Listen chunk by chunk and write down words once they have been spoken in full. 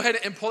Go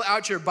ahead and pull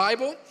out your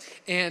Bible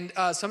and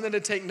something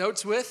to take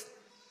notes with.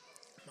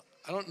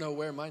 I don't know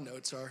where my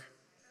notes are.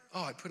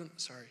 Oh, I put them,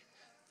 sorry.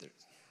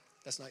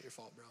 That's not your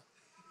fault, bro.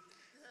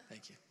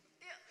 Thank you.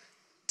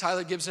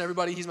 Tyler Gibson,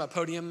 everybody, he's my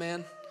podium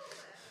man.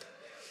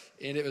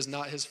 And it was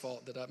not his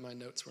fault that my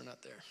notes were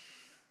not there.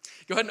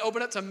 Go ahead and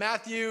open up to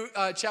Matthew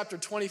chapter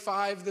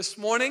 25 this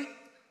morning.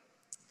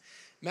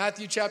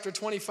 Matthew chapter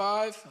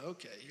 25.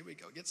 Okay, here we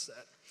go. Get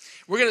set.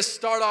 We're going to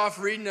start off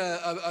reading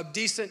a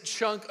decent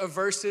chunk of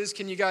verses.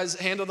 Can you guys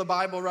handle the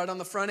Bible right on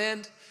the front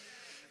end?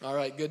 All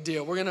right, good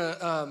deal. We're going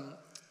to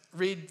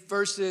read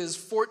verses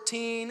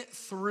 14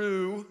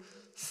 through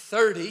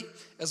 30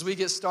 as we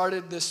get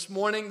started this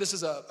morning. This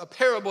is a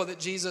parable that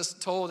Jesus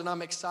told, and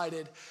I'm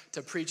excited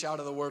to preach out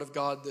of the Word of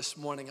God this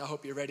morning. I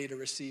hope you're ready to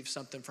receive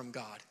something from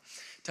God.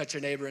 Touch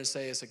your neighbor and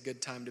say, it's a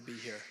good time to be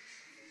here.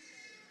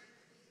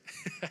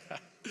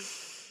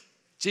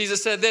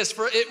 Jesus said this,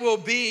 for it will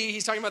be,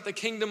 he's talking about the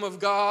kingdom of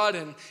God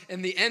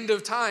and the end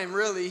of time,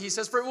 really. He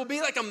says, for it will be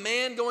like a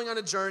man going on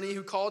a journey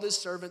who called his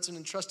servants and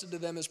entrusted to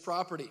them his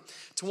property.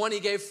 To one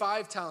he gave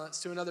 5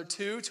 talents, to another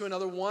 2, to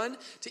another 1,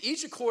 to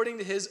each according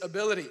to his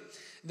ability.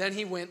 Then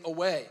he went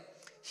away.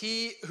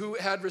 He who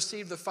had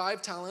received the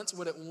 5 talents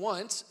went at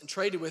once and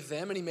traded with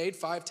them, and he made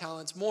 5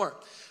 talents more.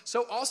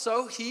 So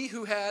also he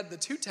who had the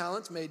 2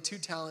 talents made 2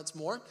 talents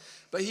more.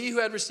 But he who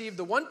had received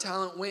the 1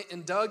 talent went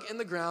and dug in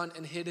the ground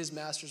and hid his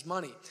master's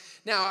money.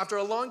 Now, after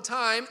a long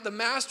time, the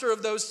master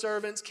of those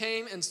servants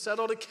came and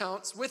settled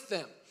accounts with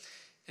them.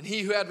 And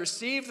he who had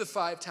received the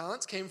 5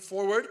 talents came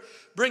forward,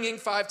 bringing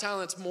 5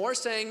 talents more,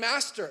 saying,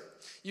 Master,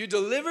 you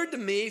delivered to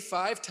me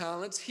 5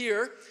 talents.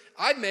 Here,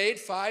 I made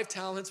 5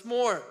 talents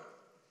more.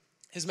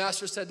 His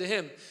master said to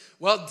him,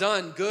 well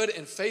done, good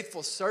and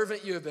faithful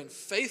servant. You have been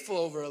faithful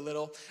over a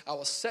little. I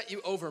will set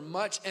you over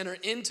much. Enter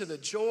into the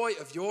joy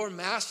of your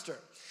master.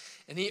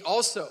 And he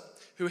also,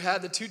 who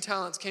had the 2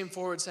 talents, came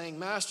forward saying,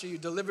 Master, you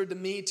delivered to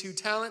me 2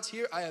 talents.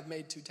 Here I have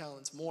made 2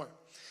 talents more.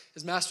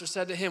 His master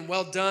said to him,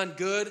 well done,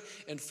 good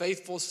and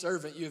faithful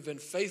servant. You have been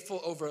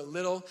faithful over a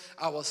little.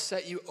 I will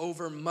set you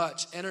over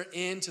much. Enter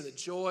into the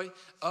joy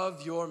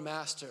of your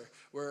master.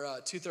 We're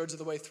 2/3 of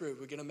the way through.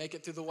 We're going to make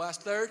it through the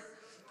last third?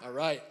 All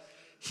right.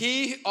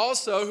 He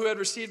also, who had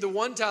received the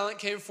 1 talent,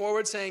 came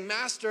forward saying,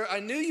 Master, I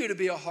knew you to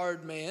be a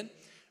hard man,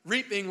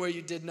 reaping where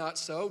you did not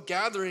sow,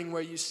 gathering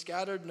where you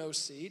scattered no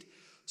seed.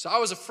 So I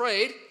was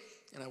afraid,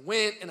 and I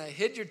went and I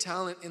hid your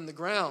talent in the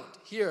ground.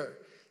 Here,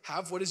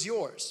 have what is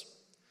yours.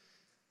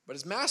 But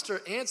his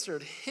master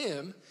answered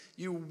him,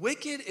 you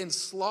wicked and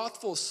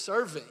slothful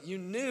servant. You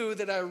knew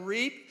that I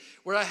reap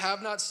where I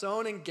have not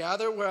sown and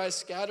gather where I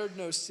scattered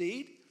no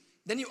seed.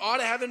 Then you ought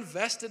to have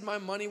invested my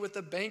money with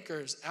the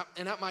bankers,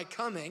 and at my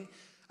coming,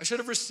 I should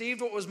have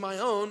received what was my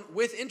own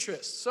with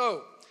interest.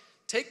 So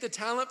take the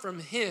talent from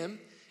him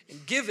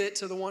and give it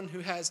to the one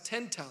who has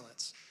 10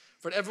 talents.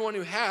 For to everyone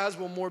who has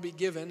will more be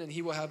given, and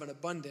he will have an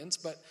abundance.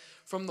 But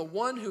from the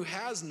one who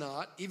has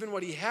not, even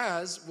what he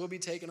has will be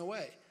taken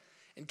away.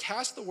 And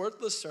cast the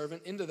worthless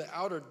servant into the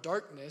outer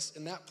darkness.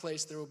 In that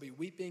place there will be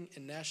weeping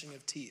and gnashing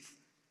of teeth.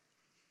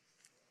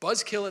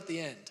 Buzzkill at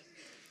the end.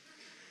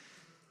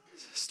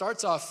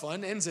 Starts off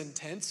fun, ends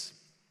intense.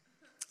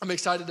 I'm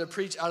excited to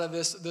preach out of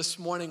this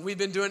morning. We've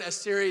been doing a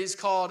series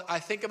called I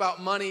Think About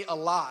Money a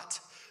Lot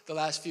the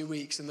last few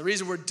weeks. And the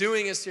reason we're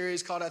doing a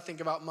series called I Think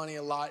About Money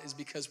a Lot is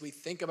because we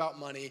think about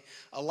money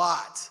a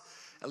lot.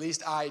 At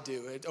least I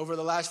do. Over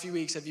the last few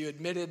weeks, have you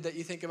admitted that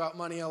you think about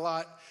money a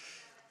lot?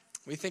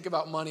 We think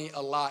about money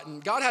a lot.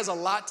 And God has a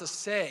lot to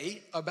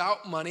say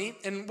about money.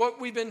 And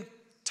what we've been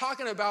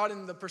talking about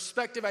in the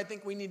perspective I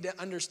think we need to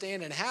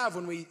understand and have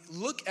when we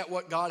look at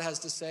what God has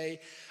to say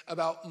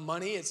about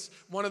money. It's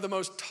one of the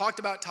most talked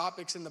about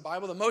topics in the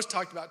Bible, the most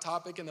talked about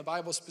topic in the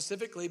Bible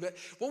specifically. But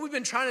what we've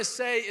been trying to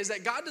say is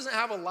that God doesn't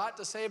have a lot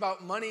to say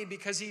about money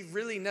because he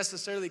really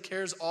necessarily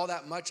cares all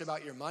that much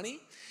about your money.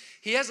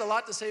 He has a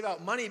lot to say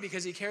about money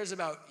because he cares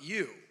about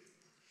you.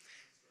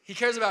 He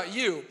cares about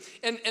you.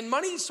 And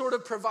money sort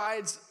of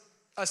provides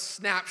a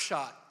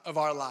snapshot of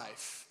our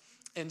life.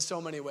 In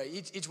so many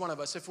ways, each one of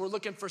us. If we're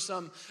looking for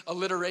some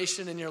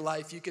alliteration in your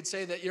life, you could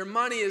say that your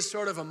money is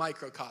sort of a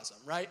microcosm,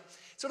 right?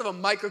 Sort of a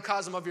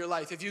microcosm of your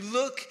life. If you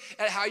look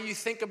at how you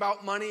think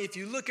about money, if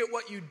you look at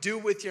what you do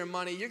with your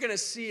money, you're going to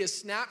see a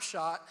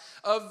snapshot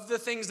of the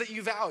things that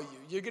you value.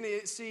 You're going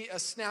to see a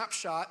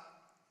snapshot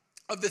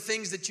of the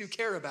things that you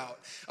care about.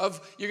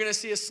 You're going to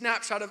see a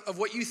snapshot of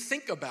what you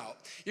think about.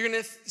 You're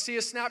going to see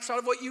a snapshot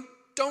of what you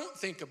don't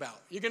think about.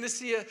 You're going to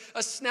see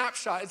a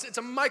snapshot. It's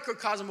a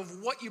microcosm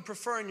of what you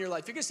prefer in your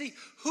life. You're going to see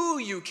who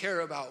you care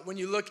about when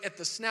you look at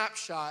the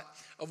snapshot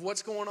of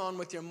what's going on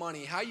with your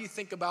money, how you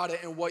think about it,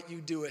 and what you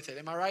do with it.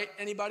 Am I right,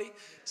 anybody?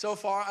 So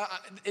far,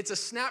 it's a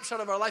snapshot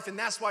of our life, and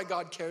that's why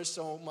God cares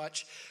so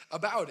much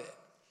about it.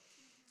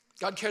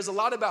 God cares a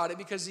lot about it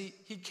because he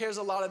cares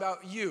a lot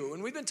about you.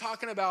 And we've been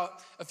talking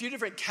about a few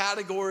different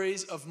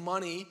categories of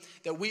money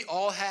that we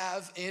all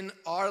have in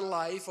our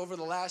life over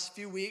the last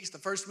few weeks. The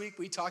first week,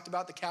 we talked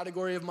about the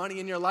category of money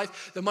in your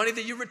life, the money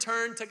that you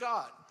return to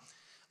God.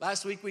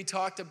 Last week, we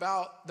talked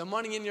about the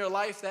money in your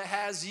life that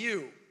has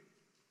you.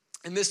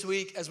 And this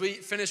week, as we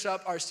finish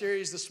up our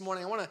series this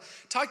morning, I want to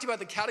talk to you about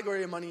the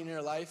category of money in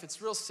your life. It's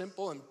real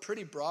simple and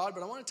pretty broad,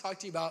 but I want to talk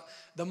to you about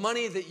the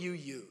money that you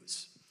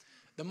use.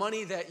 The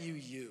money that you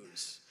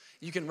use.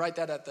 You can write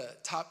that at the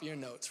top of your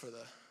notes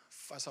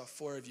I saw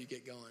 4 of you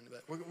get going,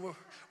 but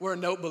we're a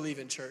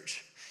note-believing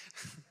church.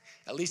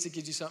 At least it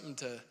gives you something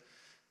to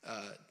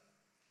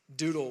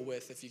doodle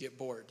with if you get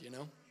bored, you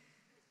know?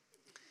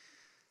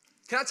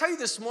 Can I tell you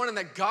this morning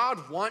that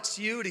God wants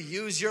you to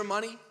use your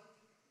money?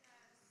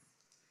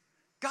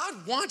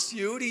 God wants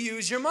you to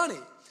use your money.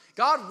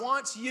 God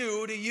wants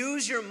you to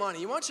use your money.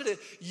 He wants you to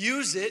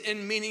use it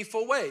in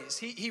meaningful ways.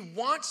 He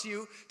wants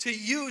you to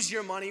use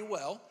your money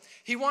well.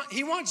 He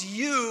wants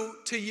you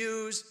to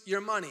use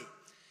your money.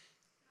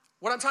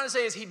 What I'm trying to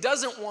say is he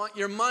doesn't want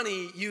your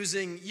money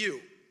using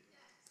you.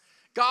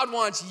 God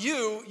wants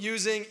you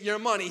using your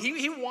money.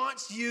 He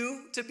wants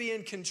you to be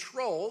in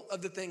control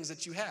of the things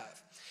that you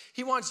have.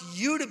 He wants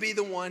you to be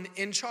the one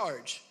in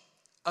charge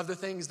of the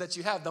things that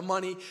you have, the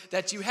money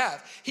that you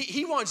have.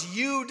 He wants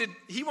you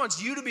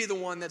to be the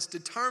one that's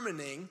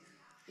determining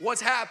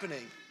what's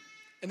happening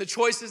and the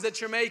choices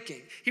that you're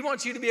making. He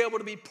wants you to be able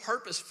to be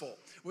purposeful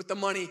with the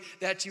money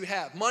that you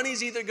have.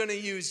 Money's either going to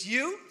use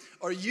you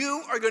or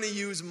you are going to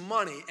use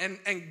money.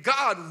 And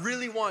God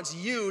really wants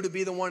you to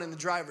be the one in the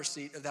driver's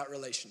seat of that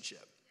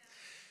relationship.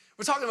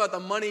 We're talking about the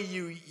money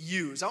you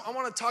use. I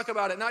want to talk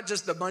about it, not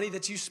just the money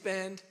that you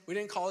spend. We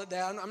didn't call it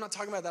that. I'm not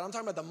talking about that. I'm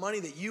talking about the money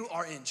that you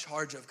are in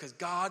charge of, because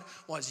God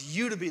wants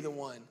you to be the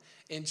one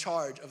in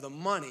charge of the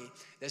money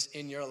that's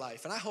in your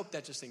life. And I hope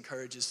that just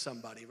encourages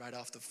somebody right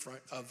off the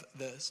front of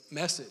this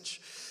message.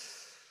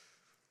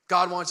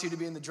 God wants you to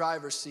be in the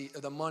driver's seat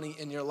of the money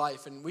in your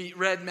life. And we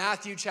read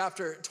Matthew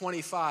chapter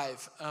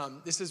 25.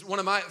 This is one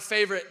of my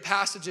favorite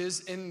passages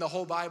in the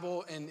whole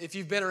Bible. And if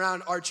you've been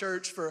around our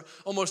church for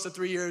almost the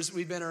 3 years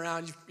we've been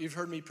around, you've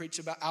heard me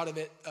preach out of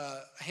it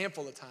a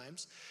handful of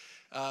times.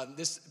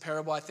 This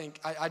parable, I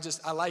think,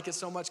 I like it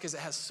so much because it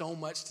has so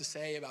much to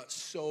say about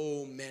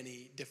so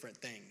many different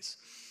things.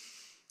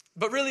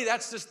 But really,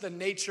 that's just the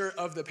nature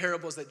of the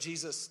parables that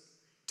Jesus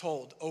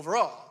told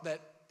overall, that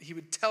he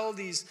would tell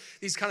these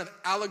kind of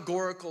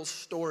allegorical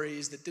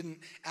stories that didn't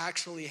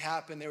actually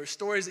happen. They were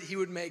stories that he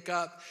would make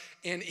up,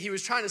 and he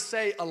was trying to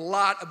say a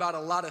lot about a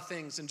lot of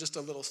things in just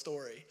a little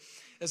story.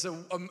 It's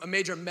a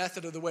major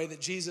method of the way that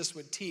Jesus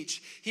would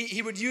teach.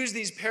 He would use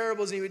these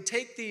parables, and he would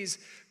take these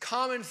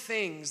common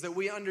things that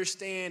we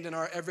understand in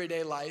our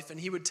everyday life, and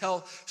he would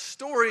tell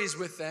stories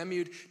with them. He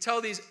would tell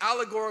these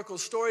allegorical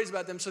stories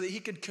about them so that he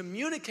could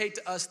communicate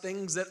to us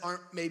things that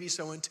aren't maybe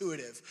so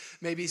intuitive,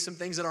 maybe some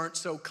things that aren't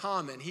so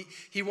common.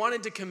 He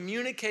wanted to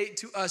communicate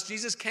to us.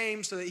 Jesus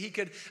came so that he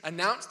could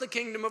announce the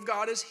kingdom of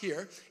God is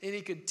here, and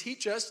he could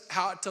teach us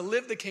how to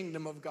live the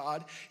kingdom of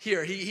God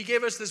here. He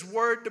gave us this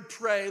word to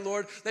pray,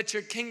 Lord, let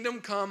your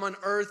kingdom come on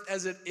earth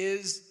as it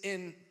is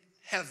in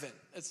heaven.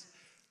 It's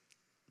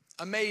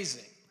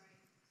amazing.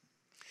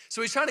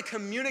 So he's trying to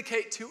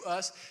communicate to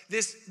us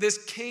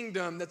this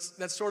kingdom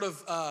that's sort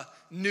of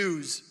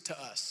news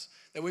to us,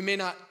 that we may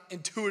not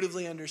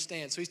intuitively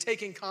understand. So he's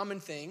taking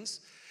common things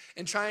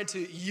and trying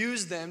to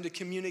use them to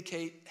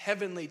communicate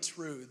heavenly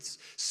truths,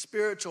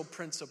 spiritual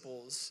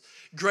principles,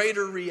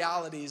 greater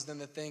realities than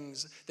the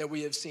things that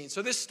we have seen.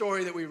 So this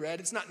story that we read,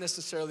 it's not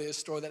necessarily a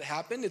story that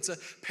happened. It's a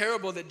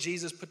parable that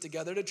Jesus put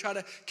together to try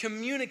to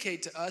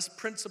communicate to us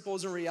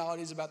principles and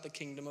realities about the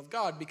kingdom of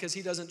God, because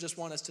he doesn't just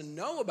want us to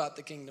know about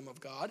the kingdom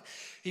of God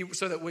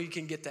so that we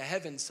can get to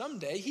heaven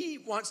someday. He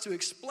wants to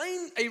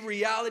explain a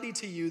reality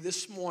to you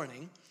this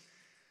morning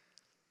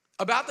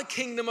about the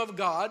kingdom of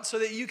God so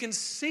that you can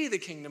see the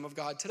kingdom of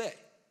God today.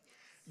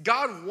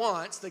 God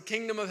wants the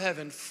kingdom of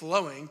heaven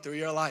flowing through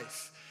your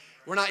life.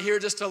 We're not here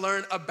just to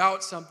learn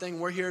about something.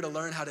 We're here to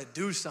learn how to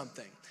do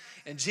something.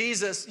 And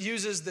Jesus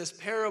uses this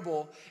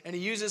parable, and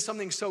he uses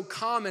something so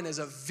common as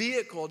a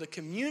vehicle to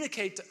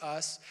communicate to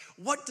us,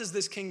 what does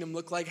this kingdom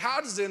look like?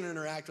 How does it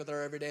interact with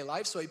our everyday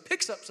life? So he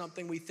picks up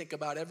something we think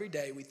about every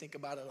day. We think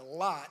about it a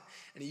lot.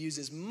 And he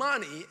uses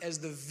money as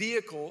the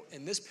vehicle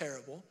in this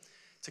parable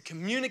to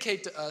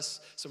communicate to us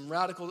some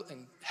radical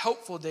and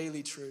helpful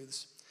daily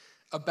truths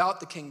about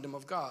the kingdom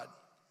of God.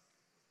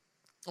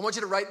 I want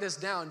you to write this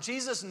down.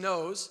 Jesus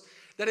knows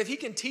that if he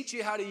can teach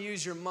you how to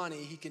use your money,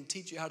 he can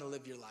teach you how to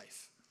live your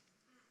life.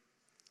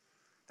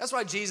 That's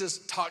why Jesus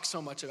talks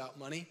so much about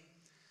money.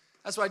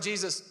 That's why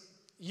Jesus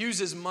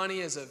uses money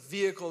as a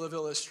vehicle of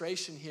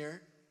illustration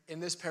here in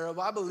this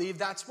parable. I believe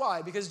that's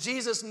why, because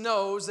Jesus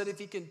knows that if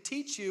he can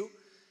teach you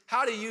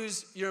how to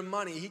use your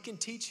money, he can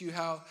teach you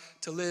how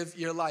to live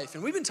your life.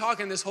 And we've been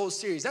talking this whole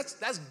series.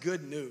 That's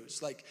good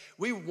news. Like,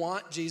 we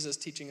want Jesus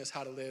teaching us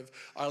how to live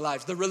our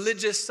lives. The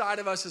religious side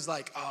of us is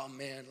like, oh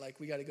man, like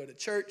we got to go to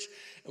church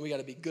and we got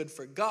to be good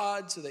for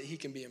God so that he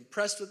can be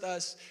impressed with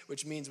us,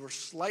 which means we're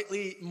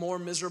slightly more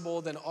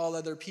miserable than all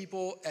other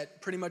people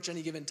at pretty much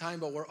any given time,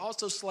 but we're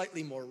also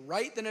slightly more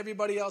right than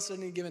everybody else at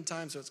any given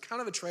time. So it's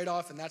kind of a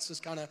trade-off, and that's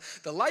just kind of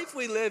the life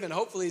we live. And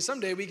hopefully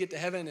someday we get to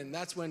heaven, and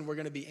that's when we're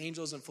going to be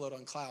angels and float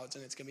on clouds,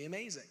 and it's going to be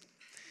amazing.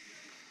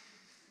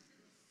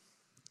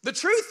 The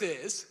truth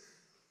is,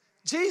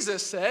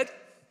 Jesus said,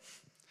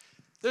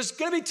 there's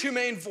going to be two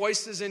main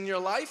voices in your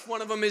life.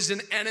 One of them is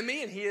an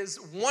enemy, and he has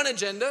one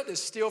agenda: to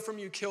steal from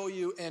you, kill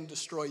you, and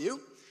destroy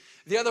you.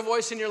 The other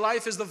voice in your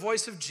life is the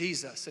voice of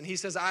Jesus, and he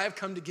says, I have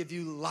come to give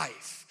you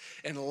life,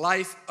 and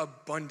life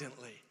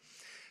abundantly.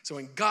 So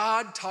when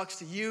God talks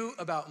to you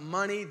about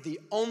money, the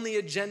only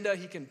agenda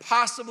he can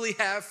possibly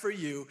have for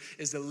you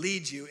is to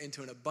lead you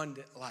into an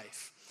abundant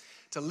life,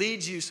 to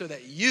lead you so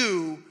that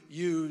you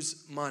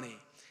use money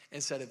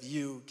instead of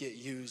you get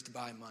used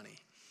by money.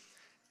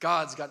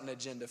 God's got an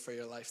agenda for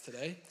your life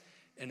today,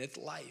 and it's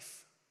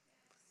life.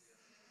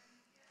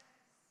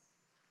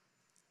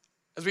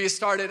 As we get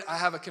started, I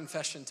have a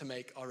confession to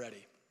make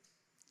already.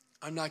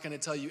 I'm not going to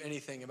tell you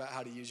anything about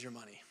how to use your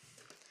money.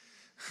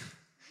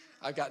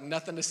 I've got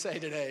nothing to say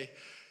today.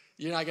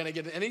 You're not going to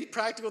get any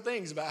practical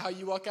things about how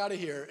you walk out of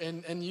here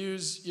and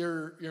use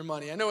your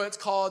money. I know it's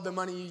called the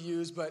money you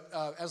use, but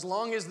as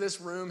long as this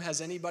room has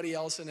anybody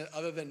else in it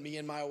other than me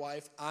and my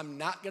wife, I'm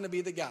not going to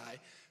be the guy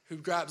who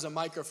grabs a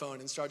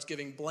microphone and starts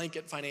giving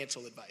blanket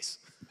financial advice.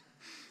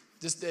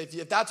 Just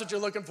if that's what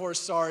you're looking for,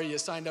 sorry, you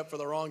signed up for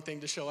the wrong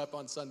thing to show up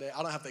on Sunday.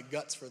 I don't have the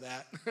guts for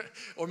that.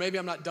 Or maybe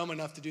I'm not dumb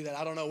enough to do that.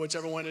 I don't know,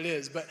 whichever one it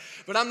is. But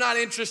I'm not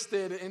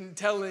interested in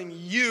telling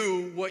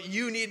you what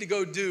you need to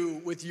go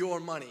do with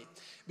your money,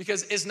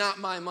 because it's not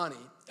my money.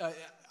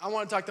 I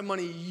want to talk the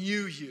money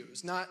you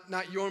use, not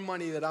your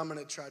money that I'm going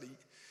to try to use.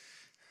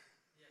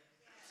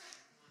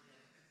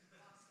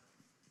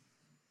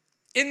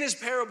 In this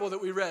parable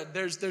that we read,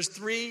 there's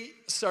three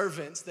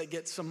servants that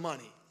get some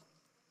money.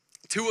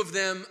 Two of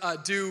them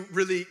do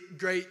really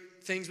great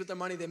things with their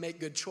money. They make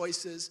good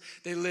choices.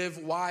 They live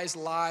wise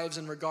lives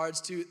in regards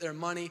to their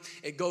money.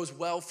 It goes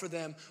well for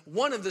them.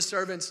 One of the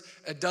servants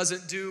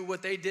doesn't do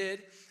what they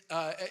did.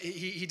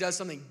 He does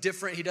something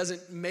different. He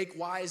doesn't make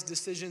wise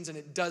decisions, and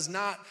it does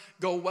not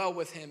go well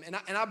with him.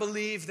 And I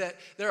believe that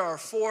there are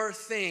four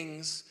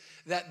things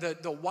that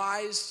the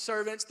wise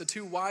servants, the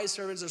two wise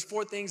servants, there's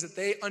four things that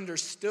they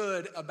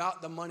understood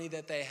about the money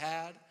that they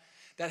had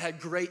that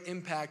had great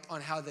impact on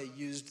how they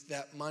used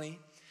that money.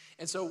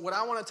 And so what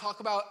I want to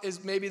talk about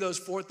is maybe those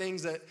four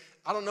things that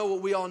I don't know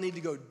what we all need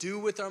to go do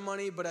with our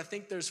money, but I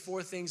think there's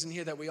four things in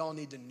here that we all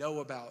need to know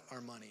about our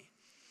money.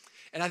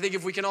 And I think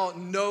if we can all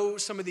know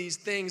some of these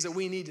things that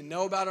we need to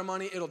know about our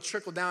money, it'll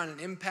trickle down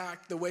and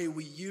impact the way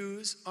we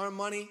use our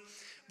money.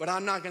 But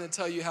I'm not going to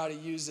tell you how to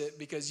use it,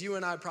 because you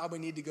and I probably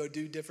need to go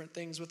do different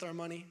things with our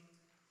money.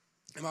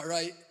 Am I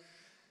right?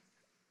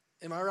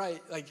 Am I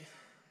right? Like,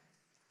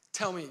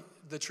 tell me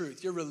the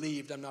truth. You're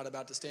relieved I'm not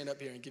about to stand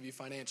up here and give you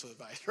financial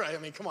advice, right? I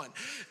mean, come on.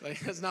 Like,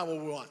 that's not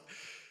what we want.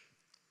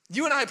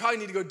 You and I probably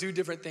need to go do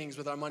different things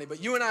with our money,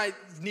 but you and I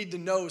need to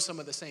know some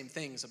of the same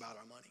things about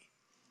our money,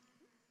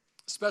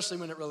 especially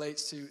when it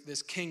relates to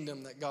this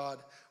kingdom that God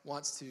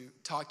wants to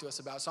talk to us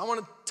about. So I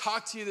want to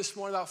talk to you this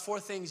morning about four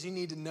things you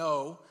need to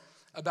know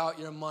about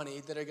your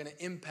money that are going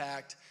to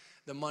impact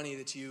the money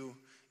that you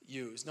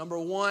use. Number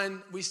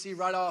one, we see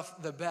right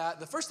off the bat,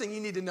 the first thing you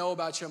need to know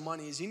about your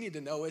money is you need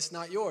to know it's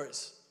not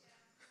yours.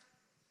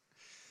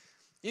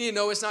 You need to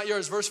know it's not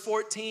yours. Verse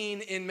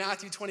 14 in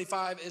Matthew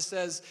 25, it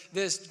says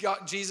this: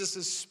 Jesus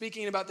is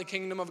speaking about the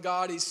kingdom of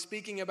God. He's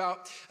speaking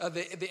about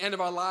the end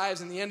of our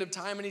lives and the end of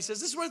time. And he says,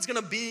 this is what it's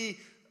going to be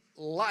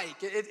like.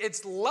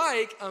 It's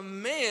like a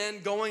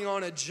man going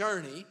on a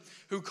journey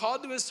who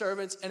called to his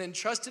servants and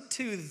entrusted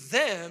to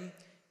them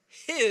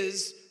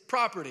his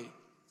property.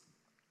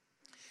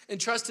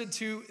 Entrusted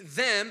to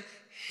them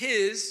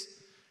his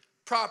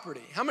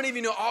property. How many of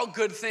you know all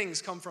good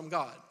things come from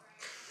God?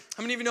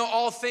 How many of you know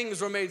all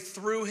things were made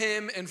through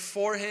him and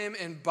for him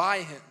and by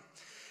him?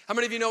 How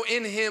many of you know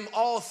in him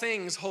all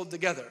things hold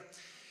together?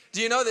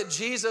 Do you know that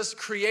Jesus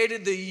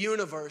created the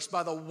universe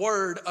by the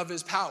word of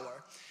his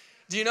power?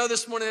 Do you know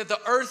this morning that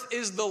the earth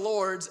is the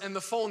Lord's and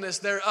the fullness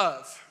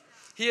thereof?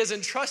 He has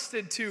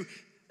entrusted to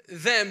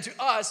them, to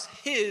us,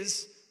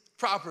 his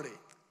property.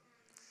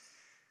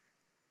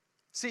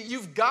 See,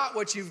 you've got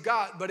what you've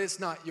got, but it's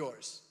not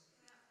yours.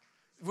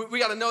 We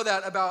got to know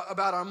that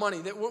about our money.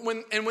 That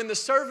when the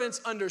servants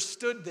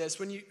understood this,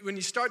 when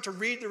you start to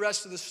read the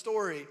rest of the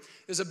story,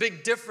 there's a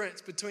big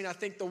difference between, I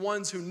think, the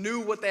ones who knew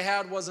what they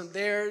had wasn't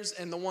theirs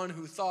and the one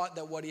who thought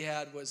that what he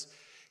had was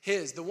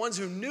his. The ones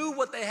who knew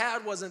what they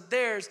had wasn't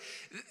theirs,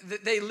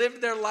 they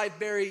lived their life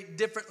very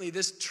differently.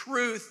 This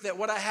truth that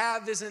what I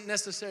have isn't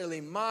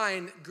necessarily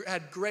mine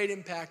had great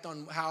impact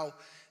on how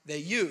they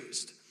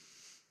used.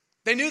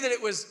 They knew that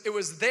it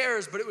was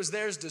theirs, but it was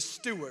theirs to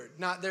steward,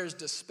 not theirs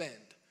to spend.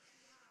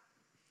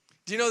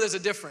 Do you know there's a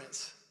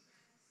difference?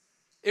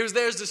 It was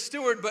theirs to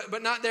steward,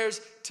 but not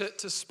theirs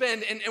to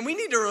spend. And we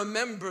need to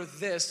remember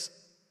this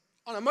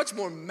on a much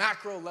more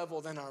macro level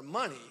than our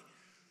money.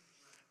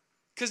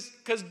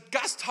 Because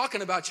God's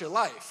talking about your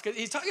life.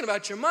 He's talking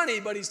about your money,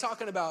 but he's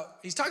talking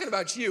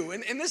about you.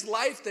 And this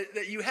life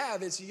that you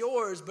have, it's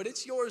yours, but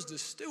it's yours to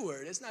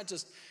steward. It's not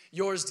just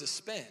yours to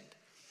spend.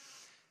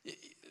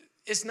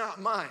 It's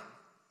not mine.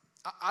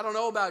 I don't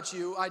know about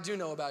you. I do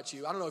know about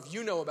you. I don't know if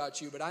you know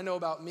about you, but I know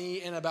about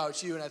me and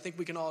about you, and I think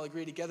we can all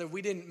agree together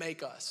we didn't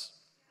make us.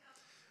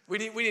 We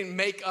didn't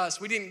make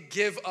us. We didn't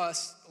give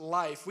us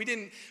life. We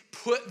didn't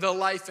put the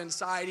life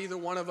inside either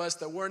one of us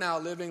that we're now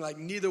living. Like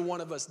neither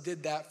one of us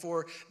did that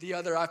for the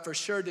other. I for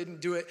sure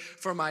didn't do it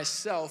for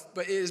myself,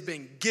 but it has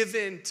been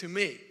given to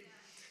me.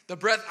 The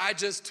breath I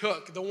just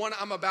took, the one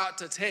I'm about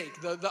to take,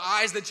 the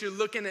eyes that you're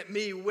looking at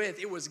me with,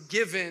 it was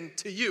given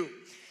to you.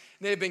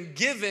 They've been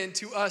given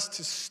to us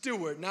to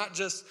steward, not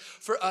just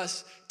for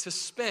us to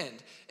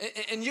spend.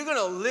 And you're going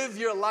to live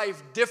your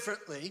life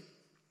differently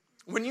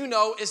when you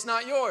know it's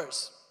not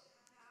yours.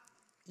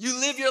 You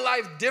live your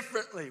life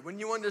differently when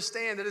you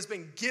understand that it's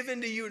been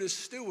given to you to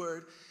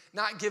steward,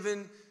 not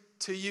given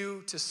to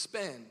you to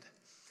spend.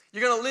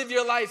 You're going to live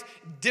your life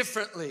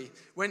differently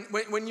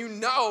when you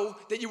know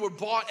that you were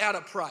bought at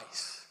a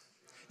price.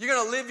 You're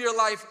going to live your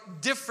life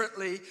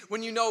differently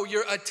when you know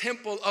you're a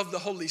temple of the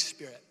Holy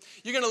Spirit.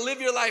 You're going to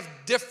live your life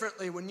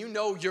differently when you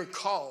know you're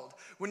called,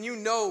 when you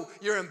know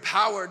you're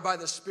empowered by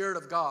the Spirit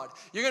of God.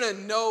 You're going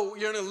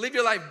to live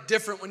your life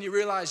different when you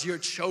realize you're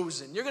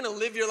chosen. You're going to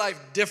live your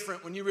life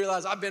different when you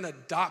realize I've been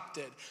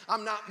adopted.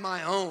 I'm not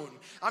my own.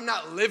 I'm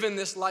not living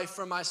this life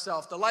for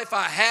myself. The life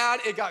I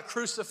had, it got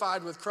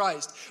crucified with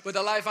Christ. But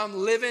the life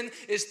I'm living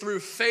is through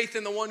faith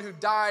in the one who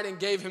died and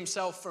gave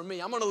himself for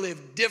me. I'm going to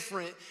live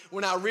different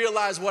when I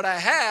realize what I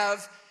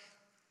have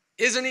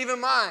isn't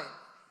even mine.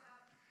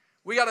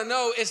 We got to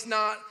know it's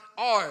not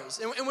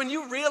ours. And when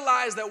you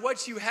realize that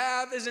what you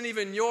have isn't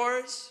even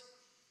yours,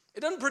 it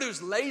doesn't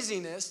produce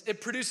laziness,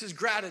 it produces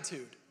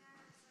gratitude.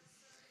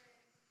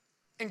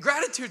 And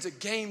gratitude's a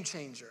game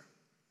changer.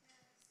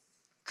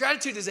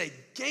 Gratitude is a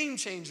game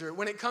changer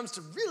when it comes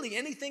to really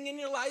anything in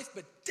your life,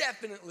 but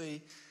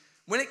definitely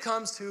when it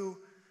comes to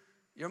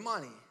your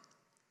money.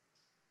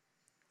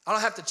 I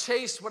don't have to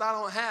chase what I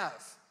don't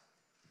have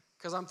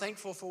because I'm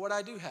thankful for what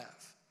I do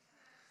have.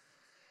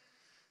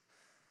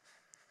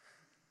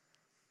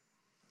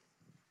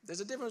 There's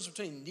a difference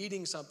between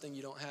needing something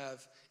you don't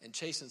have and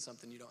chasing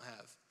something you don't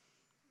have.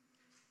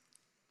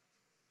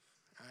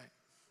 All right.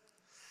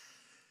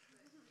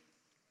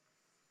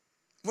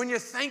 When you're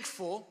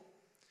thankful,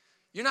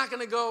 you're not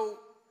going to go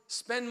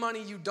spend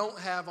money you don't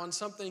have on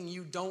something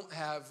you don't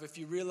have if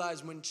you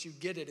realize once you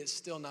get it, it's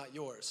still not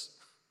yours.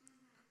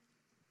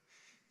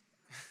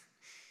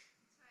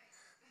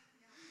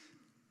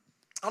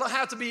 I don't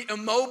have to be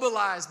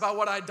immobilized by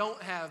what I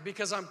don't have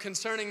because I'm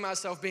concerning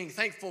myself being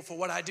thankful for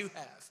what I do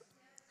have.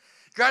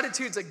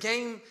 Gratitude's a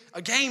game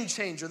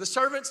changer. The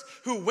servants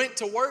who went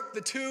to work,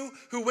 the two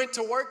who went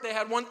to work, they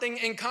had one thing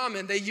in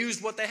common. They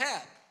used what they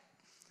had.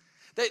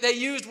 They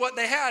used what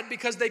they had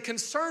because they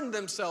concerned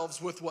themselves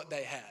with what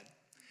they had.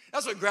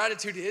 That's what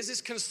gratitude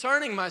is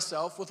concerning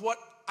myself with what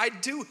I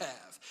do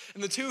have.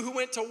 And the two who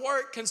went to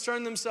work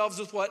concerned themselves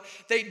with what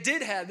they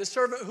did have. The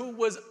servant who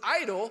was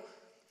idle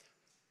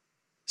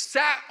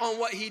sat on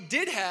what he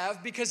did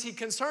have because he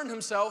concerned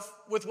himself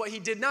with what he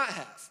did not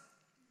have.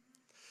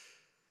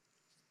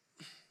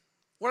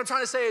 What I'm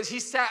trying to say is he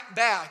sat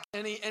back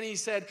and he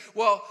said,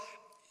 well,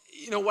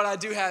 you know, what I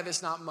do have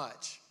is not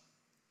much.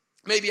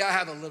 Maybe I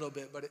have a little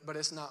bit, but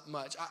it's not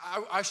much.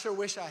 I sure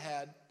wish I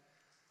had.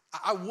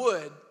 I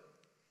would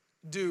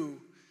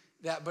do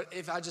that, but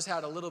if I just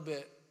had a little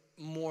bit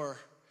more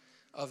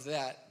of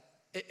that.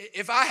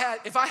 If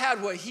I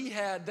had what he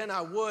had, then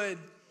I would.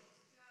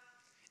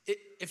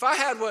 If I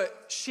had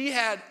what she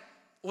had,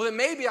 well, then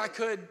maybe I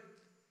could.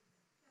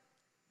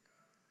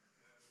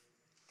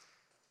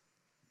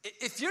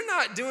 If you're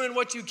not doing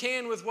what you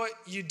can with what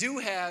you do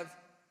have,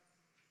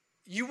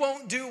 you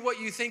won't do what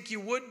you think you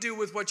would do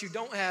with what you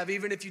don't have,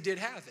 even if you did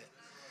have it.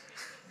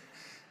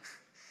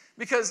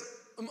 Because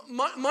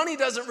money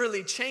doesn't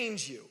really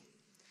change you.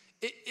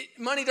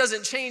 Money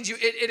doesn't change you.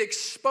 It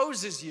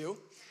exposes you,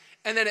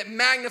 and then it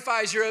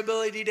magnifies your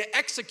ability to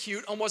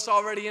execute on what's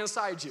already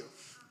inside you.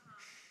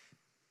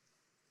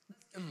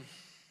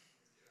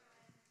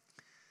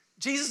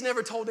 Jesus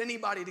never told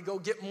anybody to go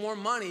get more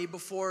money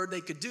before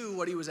they could do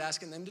what he was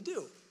asking them to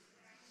do.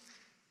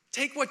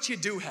 Take what you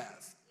do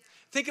have.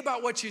 Think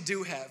about what you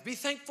do have. Be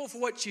thankful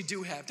for what you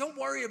do have. Don't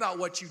worry about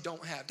what you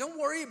don't have. Don't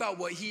worry about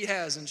what he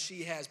has and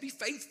she has. Be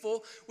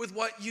faithful with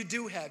what you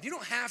do have. You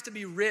don't have to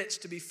be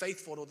rich to be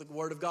faithful to the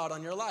word of God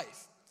on your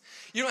life.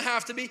 You don't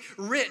have to be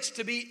rich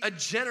to be a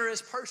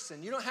generous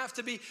person. You don't have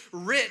to be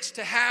rich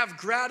to have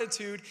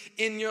gratitude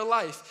in your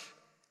life.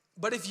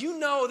 But if you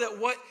know that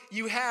what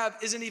you have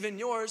isn't even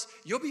yours,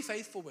 you'll be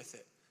faithful with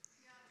it.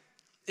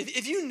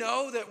 If you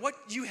know that what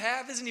you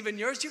have isn't even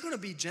yours, you're going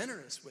to be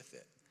generous with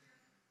it.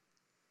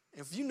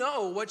 If you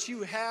know what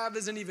you have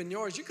isn't even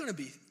yours, you're going to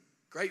be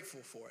grateful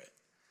for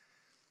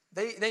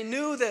it. They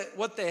knew that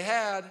what they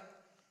had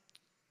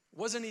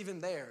wasn't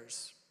even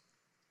theirs.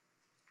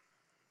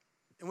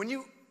 And when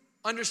you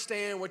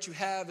understand what you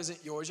have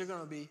isn't yours, you're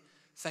going to be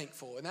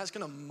thankful, and that's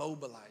going to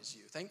mobilize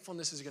you.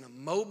 Thankfulness is going to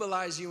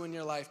mobilize you in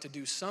your life to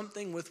do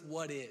something with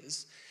what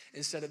is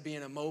instead of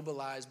being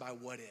immobilized by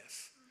what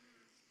if.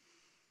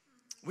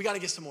 We got to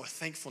get some more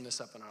thankfulness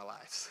up in our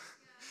lives.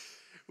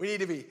 We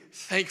need to be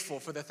thankful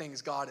for the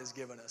things God has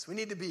given us. We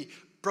need to be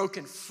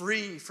broken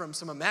free from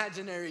some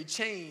imaginary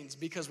chains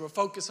because we're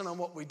focusing on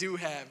what we do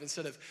have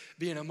instead of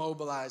being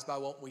immobilized by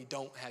what we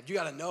don't have. You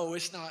got to know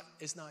it's not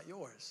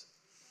yours.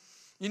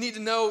 You need to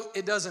know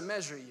it doesn't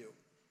measure you.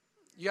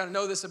 You got to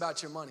know this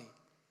about your money.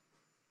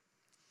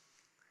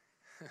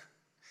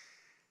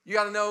 You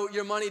got to know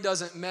your money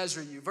doesn't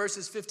measure you.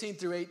 Verses 15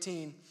 through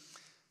 18,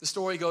 the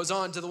story goes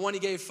on. To the one he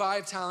gave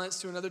 5 talents,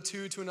 to another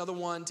 2, to another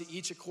 1, to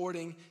each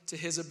according to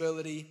his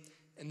ability.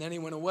 And then he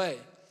went away.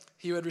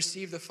 He who had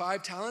received the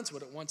 5 talents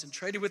went at once and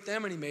traded with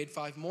them, and he made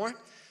 5 more.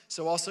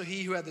 So also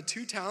he who had the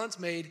 2 talents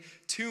made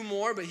 2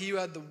 more, but he who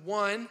had the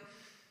 1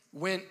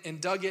 went and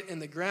dug it in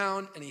the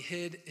ground, and he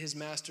hid his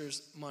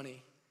master's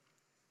money.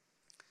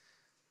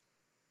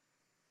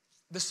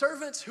 The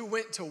servants who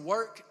went to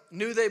work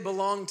knew they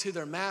belonged to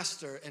their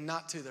master and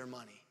not to their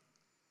money.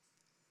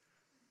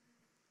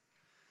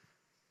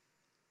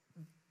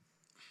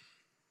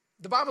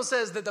 The Bible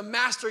says that the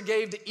master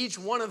gave to each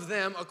one of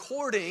them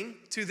according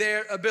to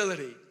their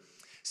ability.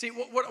 See,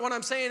 what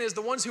I'm saying is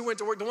the ones who went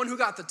to work, the one who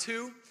got the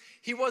 2,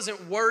 he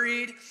wasn't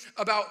worried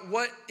about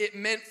what it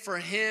meant for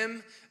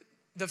him,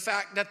 the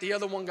fact that the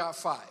other one got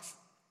 5.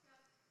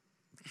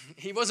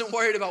 He wasn't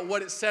worried about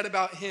what it said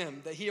about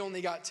him, that he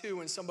only got 2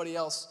 and somebody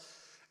else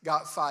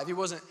got 5. He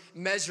wasn't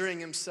measuring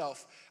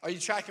himself. Are you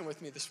tracking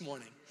with me this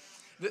morning?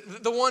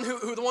 The one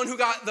who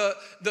got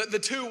the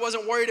 2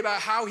 wasn't worried about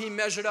how he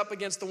measured up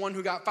against the one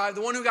who got 5.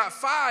 The one who got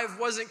 5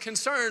 wasn't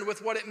concerned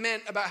with what it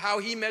meant about how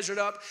he measured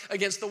up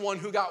against the one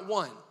who got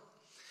 1.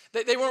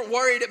 They weren't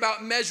worried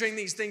about measuring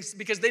these things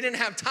because they didn't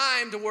have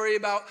time to worry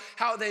about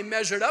how they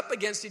measured up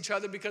against each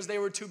other because they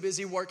were too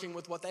busy working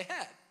with what they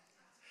had.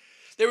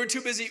 They were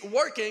too busy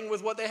working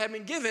with what they had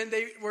been given.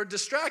 They were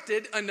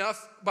distracted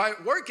enough by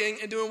working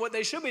and doing what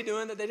they should be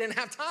doing that they didn't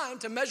have time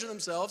to measure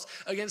themselves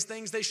against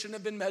things they shouldn't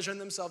have been measuring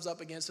themselves up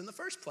against in the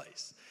first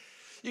place.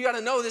 You got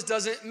to know this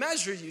doesn't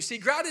measure you. See,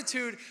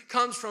 gratitude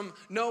comes from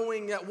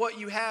knowing that what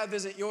you have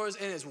isn't yours,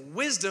 and it's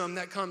wisdom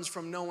that comes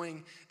from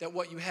knowing that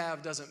what you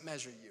have doesn't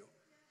measure you.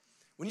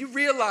 When you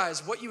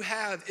realize what you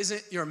have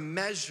isn't your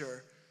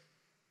measure,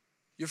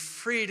 you're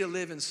free to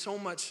live in so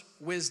much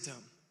wisdom.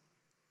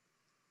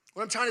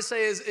 What I'm trying to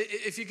say is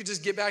if you could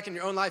just get back in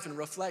your own life and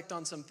reflect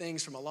on some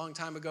things from a long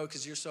time ago,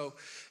 because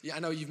I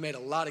know you've made a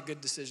lot of good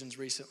decisions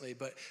recently,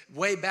 but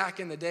way back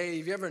in the day,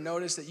 have you ever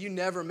noticed that you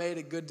never made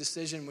a good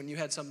decision when you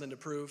had something to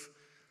prove?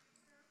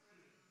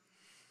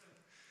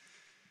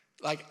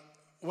 Like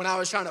when I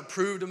was trying to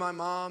prove to my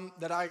mom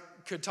that I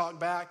could talk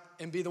back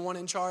and be the one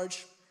in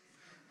charge,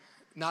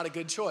 not a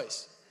good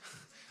choice.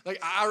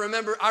 Like I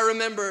remember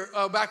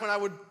back when I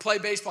would play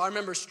baseball, I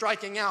remember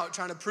striking out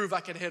trying to prove I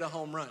could hit a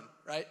home run,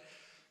 right?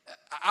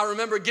 I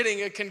remember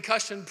getting a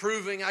concussion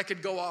proving I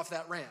could go off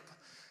that ramp.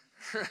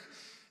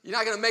 You're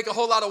not going to make a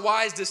whole lot of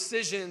wise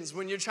decisions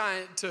when you're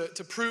trying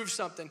to prove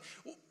something.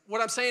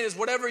 What I'm saying is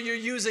whatever you're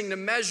using to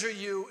measure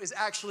you is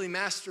actually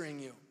mastering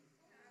you.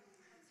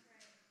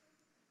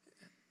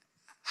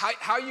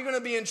 How are you going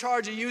to be in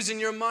charge of using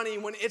your money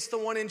when it's the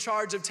one in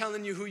charge of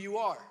telling you who you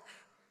are?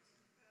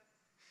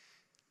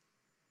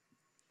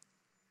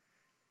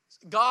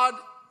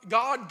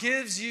 God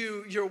gives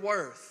you your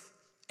worth.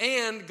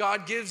 And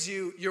God gives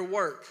you your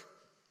work.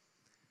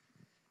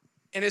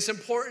 And it's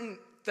important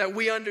that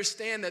we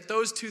understand that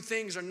those two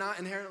things are not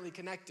inherently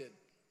connected.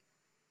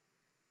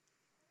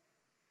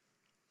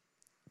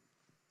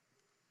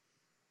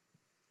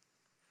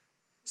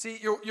 See,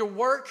 your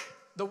work,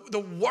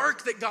 the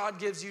work that God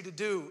gives you to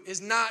do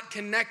is not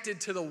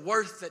connected to the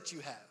worth that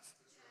you have.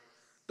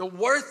 The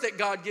worth that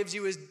God gives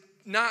you is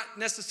not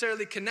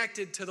necessarily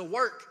connected to the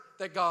work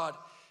that God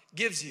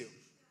gives you.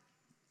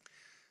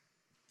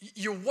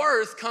 Your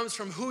worth comes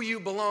from who you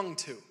belong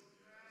to.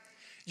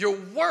 Your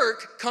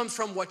work comes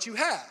from what you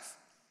have.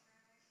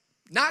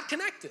 Not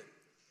connected.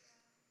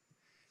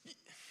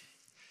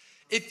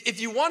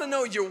 If you want to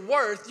know your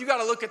worth, you got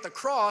to look at the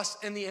cross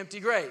and the empty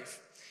grave.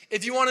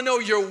 If you want to know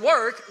your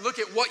work, look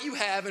at what you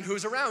have and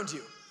who's around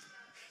you.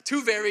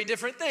 Two very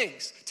different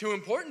things. Two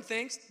important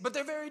things, but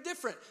they're very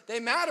different. They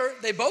matter.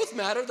 They both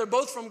matter. They're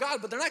both from God,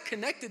 but they're not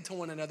connected to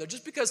one another.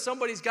 Just because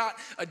somebody's got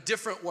a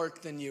different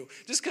work than you,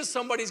 just because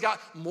somebody's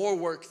got more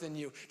work than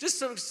you, just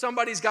because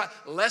somebody's got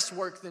less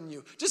work than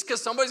you, just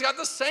because somebody's got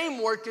the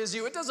same work as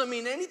you, it doesn't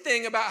mean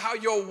anything about how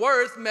your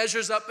worth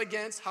measures up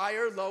against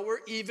higher,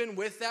 lower, even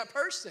with that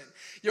person.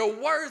 Your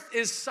worth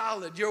is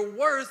solid. Your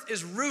worth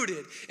is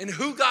rooted in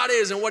who God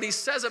is and what he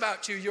says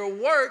about you. Your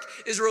work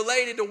is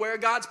related to where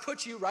God's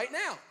put you right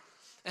now.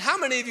 And how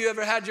many of you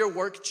ever had your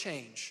work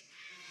change?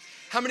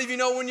 How many of you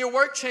know when your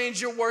work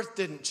changed, your worth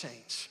didn't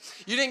change?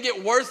 You didn't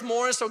get worth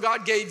more, so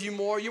God gave you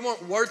more. You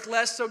weren't worth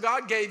less, so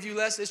God gave you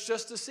less. It's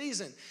just a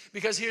season.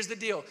 Because here's the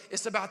deal.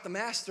 It's about the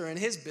master and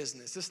his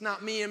business. It's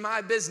not me and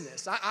my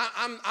business.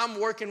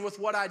 I'm working with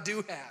what I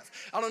do have.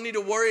 I don't need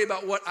to worry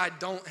about what I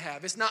don't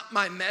have. It's not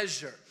my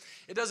measure.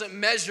 It doesn't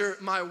measure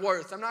my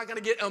worth. I'm not going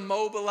to get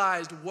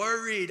immobilized,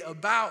 worried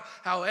about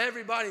how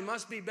everybody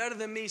must be better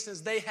than me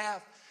since they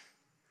have.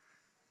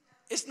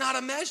 It's not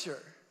a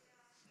measure.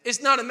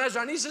 It's not a measure.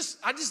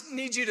 I just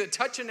need you to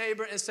touch your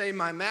neighbor and say,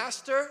 my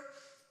master.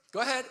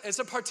 Go ahead. It's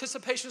a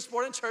participation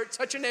sport in church.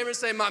 Touch your neighbor and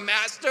say, my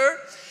master.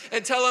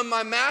 And tell him,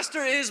 my master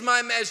is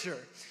my measure.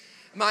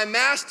 My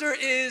master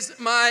is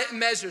my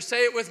measure.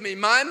 Say it with me.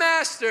 My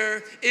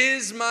master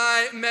is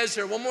my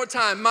measure. One more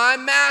time. My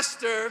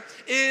master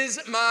is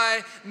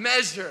my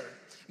measure.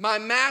 My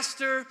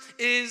master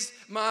is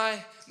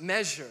my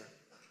measure.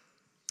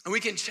 And we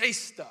can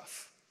chase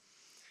stuff.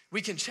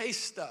 We can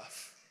chase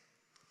stuff.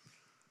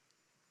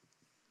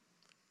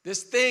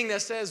 This thing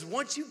that says,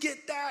 once you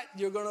get that,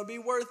 you're going to be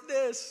worth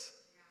this.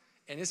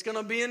 And it's going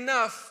to be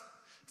enough.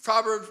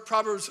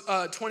 Proverbs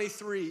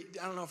 23,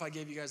 I don't know if I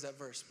gave you guys that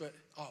verse, but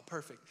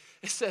perfect.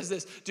 It says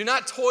this, do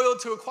not toil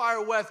to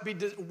acquire wealth,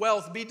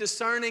 be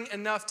discerning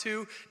enough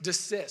to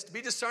desist.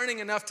 Be discerning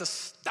enough to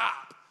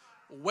stop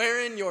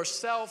wearing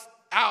yourself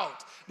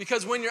out.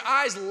 Because when your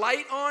eyes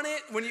light on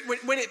it,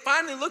 when it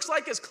finally looks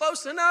like it's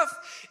close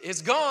enough,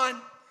 it's gone.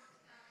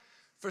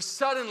 For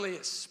suddenly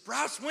it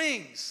sprouts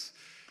wings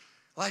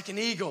like an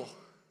eagle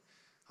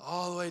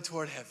all the way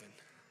toward heaven.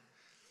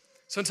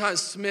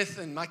 Sometimes Smith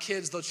and my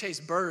kids, they'll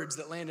chase birds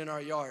that land in our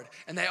yard.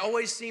 And they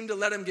always seem to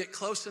let him get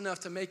close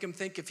enough to make him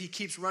think if he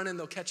keeps running,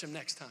 they'll catch him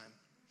next time.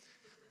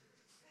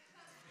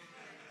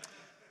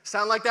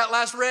 Sound like that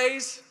last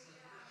raise?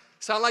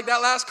 Sound like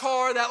that last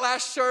car, that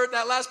last shirt,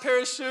 that last pair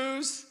of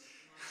shoes?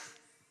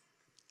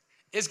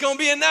 It's going to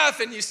be enough.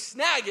 And you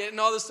snag it, and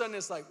all of a sudden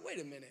it's like, wait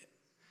a minute.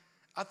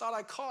 I thought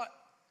I caught.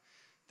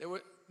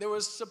 There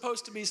was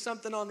supposed to be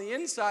something on the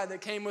inside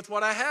that came with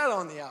what I had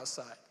on the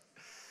outside.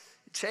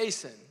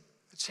 Chasing.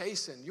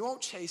 You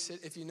won't chase it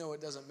if you know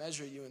it doesn't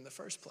measure you in the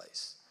first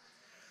place.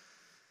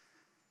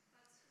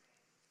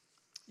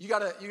 You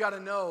gotta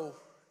know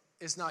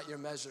it's not your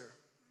measure.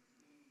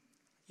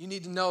 You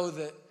need to know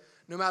that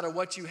no matter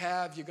what you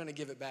have, you're going to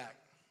give it back.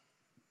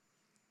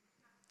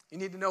 You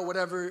need to know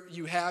whatever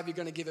you have, you're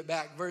going to give it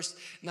back. Verse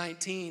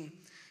 19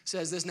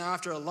 says this, now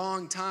after a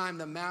long time,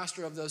 the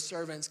master of those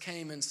servants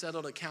came and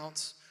settled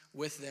accounts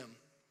with them.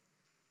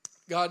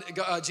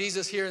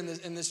 Jesus here in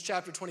this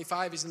chapter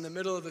 25, he's in the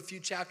middle of a few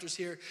chapters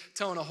here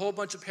telling a whole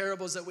bunch of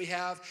parables that we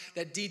have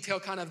that detail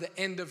kind of the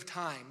end of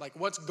time, like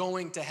what's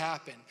going to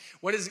happen.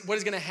 What is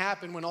going to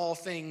happen when all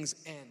things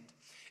end?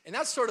 And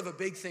that's sort of a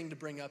big thing to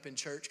bring up in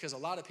church because a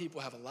lot of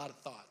people have a lot of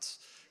thoughts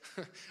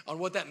on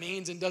what that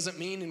means and doesn't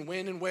mean and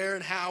when and where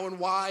and how and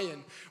why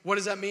and what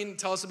does that mean.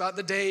 Tell us about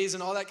the days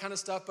and all that kind of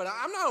stuff. But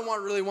I'm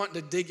not really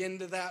wanting to dig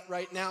into that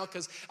right now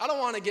because I don't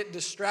want to get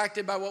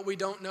distracted by what we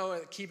don't know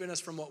and keeping us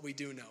from what we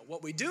do know.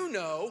 What we do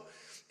know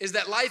is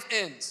that life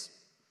ends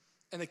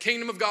and the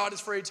kingdom of God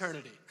is for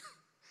eternity.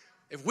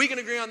 If we can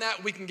agree on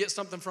that, we can get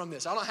something from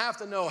this. I don't have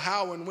to know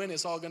how and when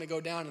it's all going to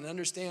go down and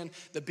understand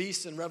the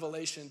beast in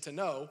Revelation to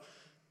know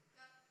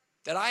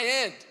that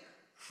I end.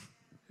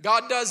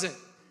 God doesn't.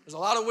 There's a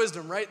lot of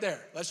wisdom right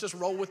there. Let's just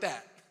roll with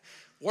that.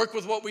 Work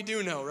with what we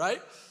do know, right?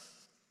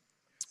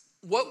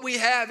 What we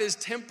have is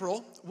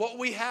temporal. What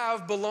we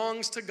have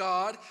belongs to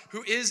God,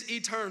 who is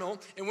eternal.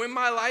 And when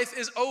my life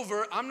is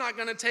over, I'm not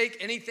going to take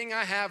anything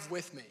I have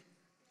with me.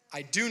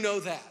 I do know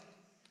that.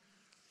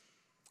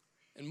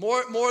 And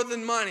more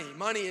than money,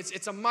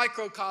 it's a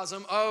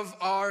microcosm of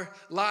our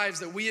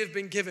lives that we have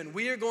been given.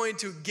 We are going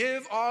to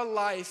give our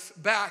life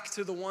back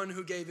to the one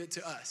who gave it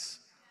to us.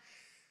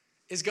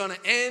 It's going to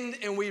end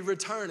and we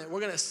return it.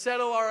 We're going to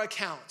settle our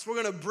accounts. We're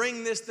going to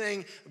bring this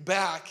thing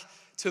back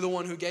to the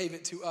one who gave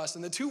it to us.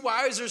 And the two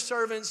wiser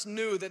servants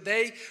knew that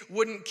they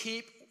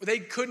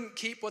couldn't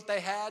keep what they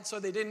had, so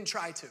they didn't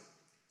try to.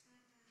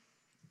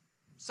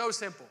 So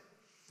simple.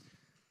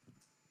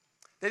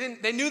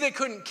 They knew they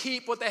couldn't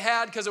keep what they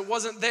had because it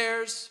wasn't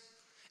theirs,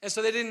 and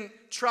so they didn't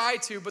try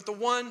to. But the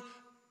one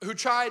who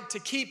tried to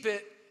keep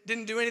it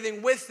didn't do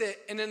anything with it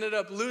and ended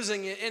up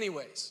losing it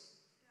anyways.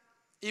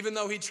 Even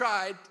though he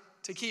tried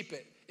to keep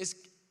it.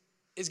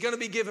 It's going to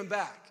be given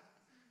back.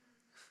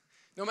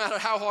 No matter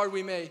how hard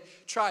we may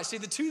try. See,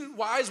 the two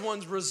wise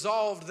ones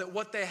resolved that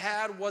what they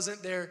had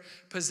wasn't their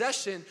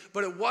possession,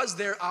 but it was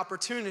their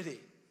opportunity.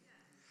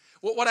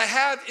 What I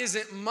have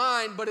isn't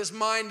mine, but it's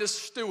mine to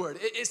steward.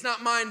 It's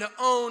not mine to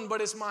own, but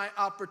it's my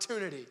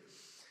opportunity.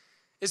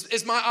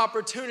 It's my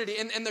opportunity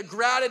and the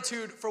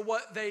gratitude for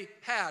what they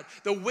had.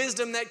 The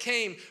wisdom that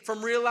came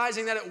from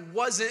realizing that it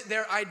wasn't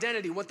their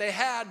identity. What they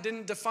had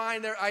didn't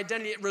define their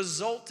identity. It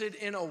resulted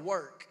in a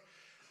work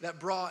that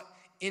brought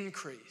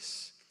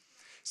increase.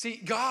 See,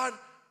 God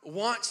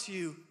wants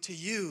you to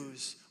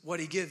use what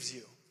he gives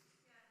you.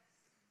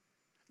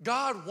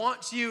 God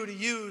wants you to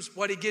use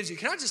what he gives you.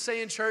 Can I just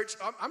say in church,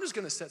 I'm just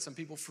going to set some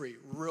people free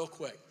real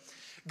quick.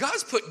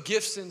 God's put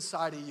gifts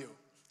inside of you.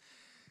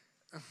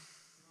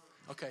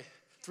 Okay.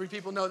 3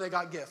 people know they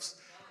got gifts.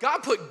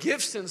 God put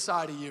gifts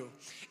inside of you.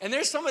 And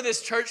there's some of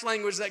this church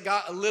language that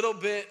got a little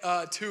bit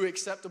too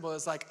acceptable.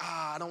 It's like,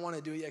 I don't want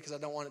to do it yet because I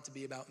don't want it to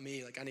be about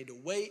me. Like, I need to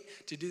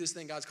wait to do this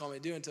thing God's called me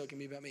to do until it can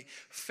be about me.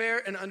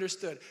 Fair and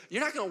understood.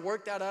 You're not going to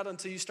work that out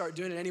until you start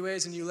doing it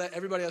anyways, and you let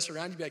everybody else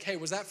around you be like, hey,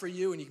 was that for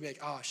you? And you can be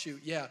like, oh, shoot,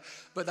 yeah.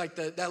 But like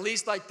at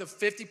least like the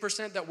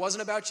 50% that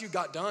wasn't about you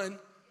got done.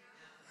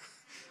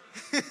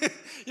 You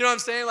know what I'm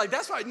saying? Like,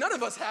 that's why none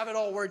of us have it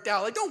all worked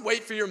out. Like, don't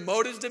wait for your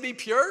motives to be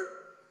pure.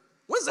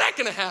 When's that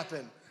going to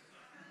happen?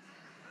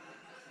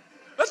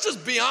 Let's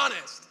just be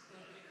honest.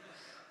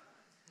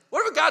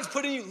 Whatever God's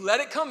put in you, let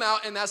it come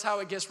out, and that's how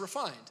it gets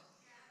refined.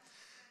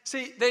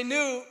 See, they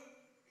knew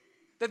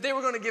that they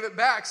were going to give it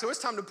back, so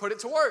it's time to put it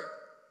to work.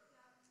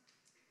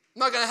 I'm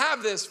not going to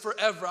have this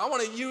forever. I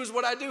want to use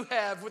what I do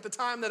have with the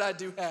time that I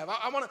do have.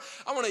 I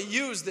want to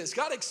use this.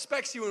 God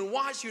expects you and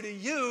wants you to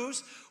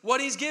use what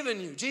he's given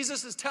you.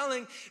 Jesus is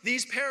telling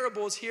these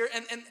parables here,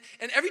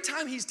 and every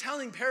time he's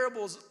telling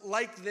parables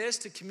like this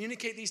to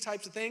communicate these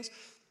types of things,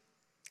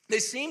 they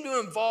seem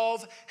to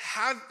involve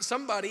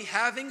somebody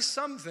having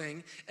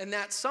something and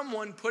that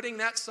someone putting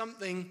that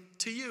something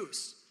to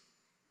use.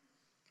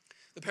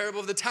 The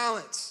parable of the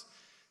talents.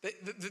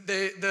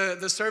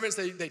 The servants,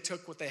 they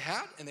took what they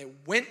had and they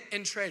went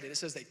and traded. It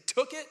says they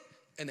took it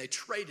and they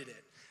traded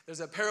it.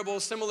 There's a parable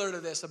similar to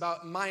this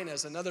about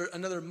minas,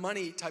 another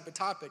money type of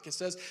topic. It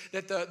says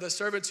that the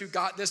servants who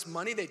got this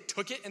money, they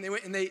took it and they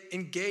went and they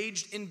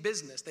engaged in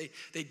business.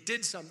 They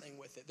did something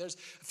with it. There's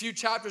a few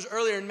chapters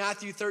earlier in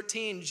Matthew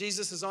 13,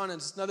 Jesus is on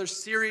another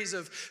series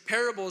of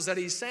parables that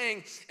he's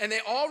saying, and they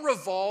all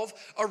revolve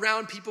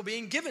around people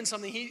being given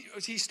something.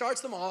 He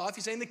starts them all off.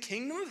 He's saying the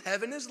kingdom of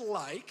heaven is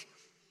like...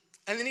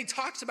 And then he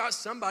talks about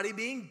somebody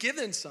being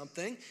given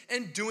something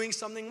and doing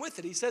something with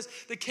it. He says,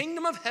 the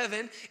kingdom of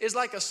heaven is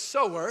like a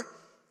sower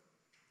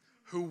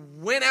who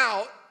went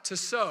out to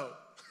sow.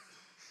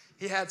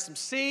 He had some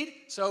seed,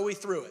 so he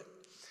threw it.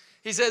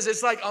 He says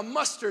it's like a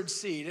mustard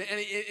seed. And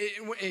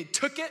he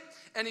took it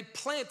and he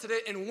planted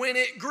it, and when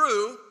it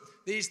grew,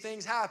 these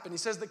things happened. He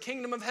says the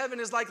kingdom of heaven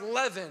is like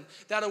leaven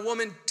that a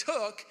woman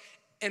took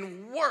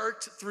and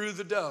worked through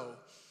the dough.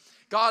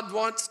 God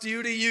wants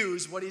you to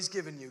use what he's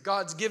given you.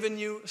 God's given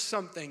you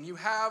something. You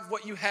have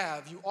what you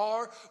have. You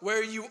are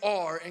where you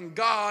are, and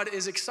God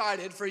is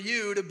excited for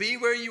you to be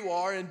where you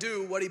are and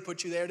do what he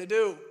put you there to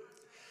do.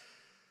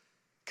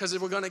 Because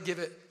we're going to give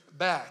it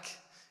back.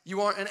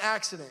 You aren't an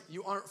accident.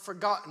 You aren't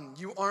forgotten.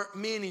 You aren't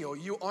menial.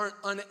 You aren't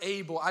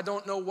unable. I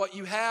don't know what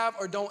you have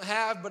or don't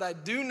have, but I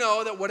do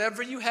know that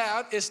whatever you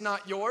have is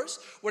not yours.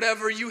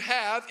 Whatever you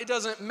have, it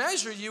doesn't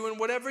measure you, and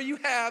whatever you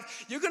have,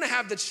 you're going to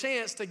have the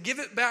chance to give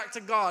it back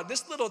to God.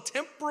 This little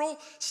temporal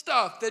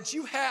stuff that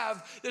you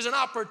have, there's an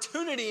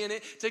opportunity in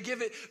it to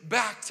give it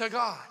back to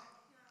God.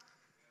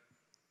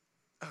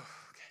 Oh,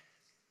 okay.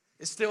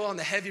 It's still on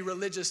the heavy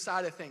religious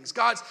side of things.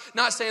 God's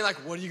not saying like,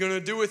 what are you going to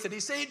do with it?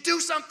 He's saying,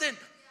 do something.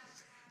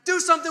 Do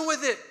something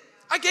with it.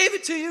 I gave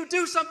it to you.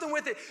 Do something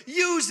with it.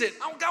 Use it.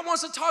 God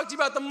wants to talk to you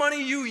about the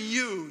money you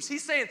use.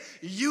 He's saying,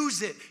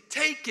 use it.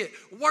 Take it.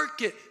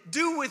 Work it.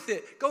 Do with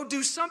it. Go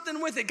do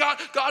something with it.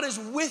 God is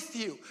with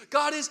you.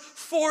 God is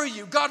for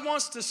you. God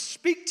wants to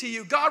speak to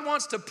you. God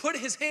wants to put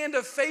his hand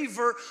of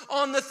favor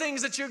on the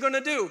things that you're going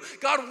to do.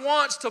 God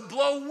wants to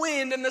blow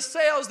wind in the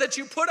sails that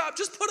you put up.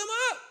 Just put them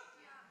up.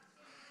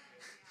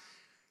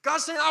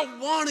 God's saying, I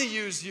want to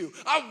use you.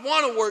 I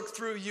want to work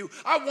through you.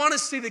 I want to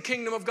see the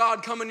kingdom of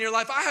God come in your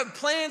life. I have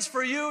plans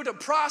for you to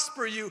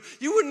prosper you.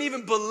 You wouldn't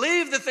even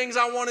believe the things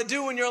I want to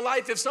do in your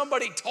life if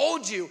somebody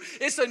told you.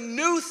 It's a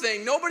new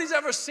thing. Nobody's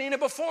ever seen it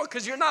before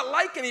because you're not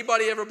like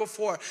anybody ever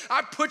before.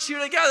 I put you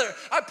together.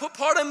 I put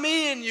part of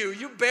me in you.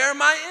 You bear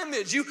my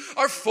image. You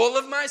are full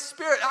of my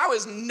spirit. I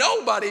was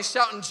nobody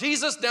shouting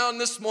Jesus down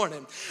this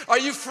morning. Are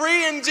you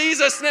free in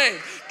Jesus' name?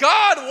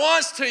 God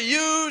wants to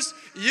use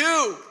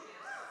you.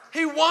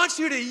 He wants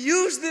you to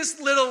use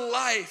this little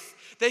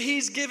life that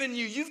he's given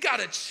you. You've got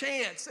a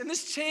chance, and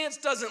this chance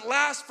doesn't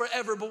last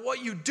forever, but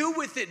what you do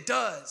with it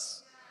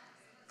does.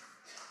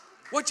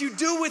 What you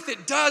do with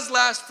it does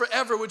last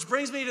forever, which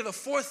brings me to the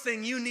fourth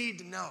thing you need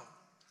to know.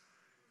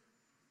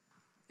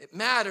 It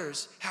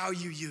matters how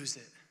you use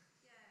it.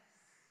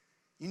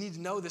 You need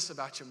to know this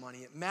about your money.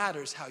 It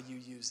matters how you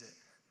use it.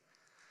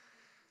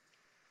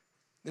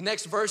 The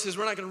next verses,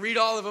 we're not going to read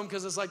all of them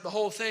because it's like the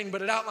whole thing,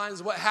 but it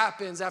outlines what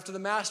happens after the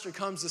master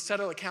comes to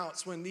settle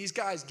accounts. When these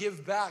guys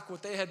give back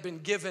what they had been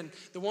given,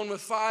 the one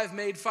with 5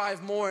 made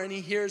 5 more, and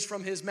he hears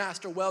from his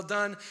master, well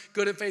done,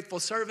 good and faithful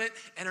servant,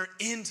 enter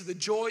into the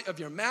joy of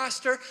your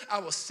master. I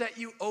will set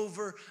you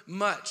over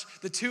much.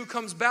 The 2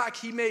 comes back,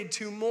 he made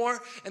 2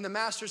 more, and the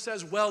master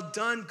says, well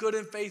done, good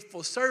and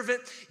faithful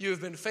servant. You have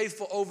been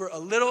faithful over a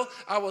little.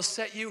 I will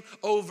set you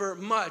over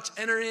much.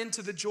 Enter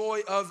into the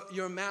joy of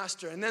your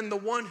master. And then the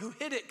one who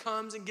hid it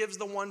comes and gives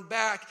the one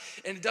back,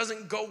 and it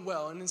doesn't go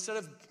well. And instead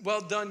of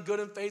well done, good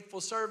and faithful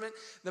servant,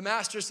 the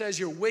master says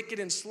you're wicked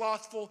and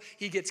slothful.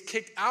 He gets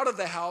kicked out of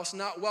the house,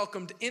 not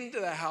welcomed into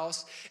the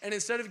house, and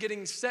instead of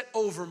getting set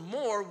over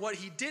more, what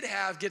he did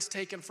have gets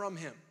taken from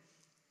him.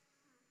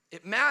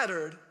 It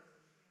mattered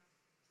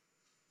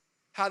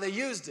how they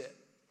used it.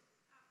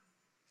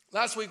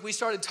 Last week we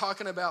started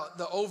talking about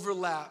the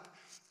overlap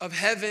of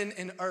heaven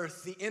and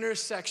earth, the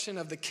intersection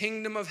of the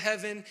kingdom of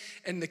heaven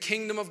and the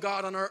kingdom of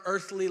God on our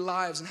earthly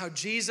lives, and how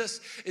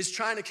Jesus is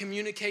trying to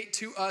communicate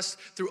to us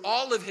through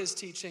all of his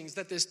teachings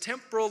that this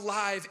temporal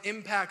life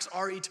impacts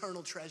our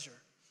eternal treasure.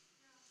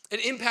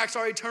 It impacts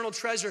our eternal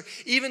treasure,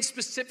 even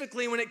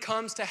specifically when it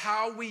comes to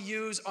how we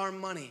use our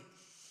money.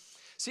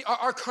 See,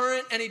 our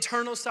current and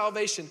eternal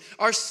salvation,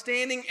 our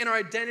standing in our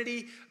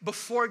identity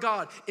before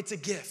God, it's a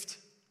gift.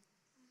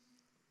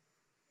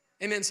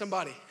 Amen,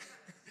 somebody.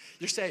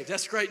 You're saved.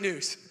 That's great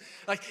news.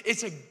 Like,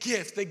 it's a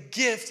gift, the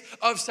gift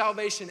of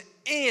salvation.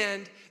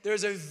 And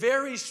there's a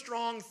very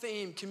strong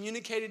theme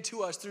communicated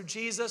to us through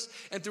Jesus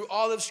and through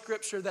all of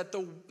Scripture that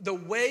the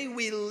way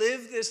we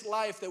live this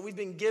life that we've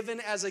been given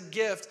as a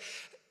gift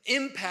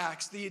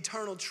impacts the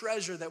eternal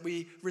treasure that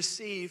we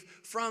receive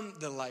from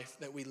the life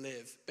that we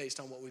live based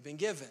on what we've been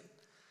given.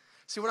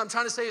 See, what I'm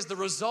trying to say is the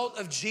result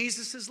of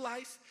Jesus'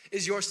 life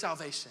is your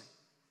salvation.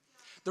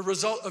 The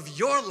result of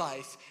your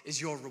life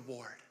is your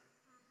reward.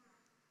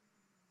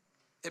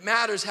 It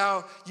matters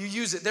how you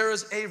use it. There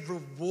is a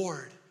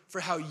reward for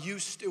how you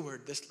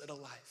steward this little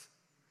life.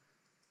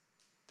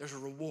 There's a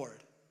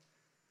reward,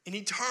 an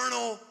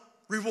eternal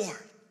reward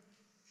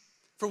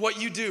for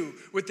what you do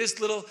with this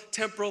little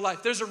temporal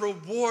life. There's a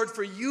reward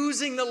for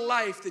using the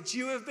life that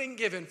you have been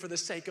given for the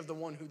sake of the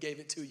one who gave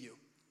it to you.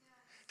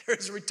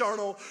 There's an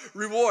eternal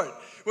reward.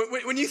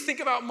 When you think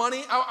about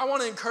money, I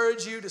want to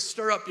encourage you to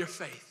stir up your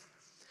faith.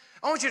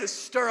 I want you to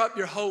stir up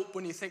your hope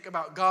when you think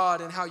about God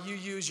and how you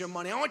use your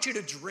money. I want you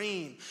to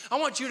dream. I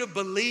want you to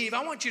believe.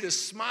 I want you to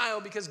smile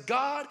because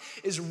God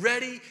is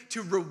ready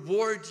to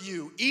reward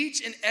you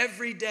each and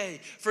every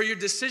day for your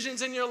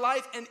decisions in your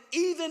life, and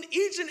even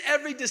each and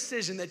every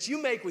decision that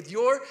you make with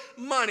your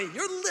money,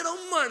 your little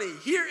money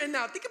here and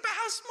now. Think about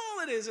how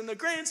small it is in the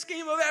grand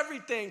scheme of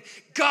everything.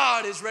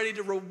 God is ready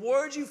to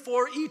reward you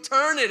for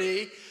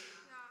eternity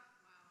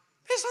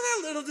based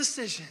on that little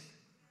decision.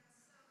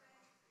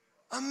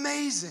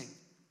 Amazing.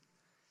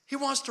 He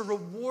wants to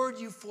reward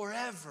you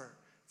forever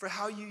for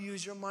how you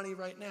use your money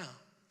right now.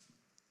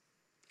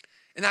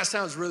 And that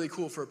sounds really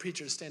cool for a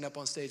preacher to stand up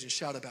on stage and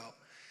shout about.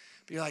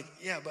 But you're like,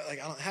 yeah, but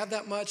like I don't have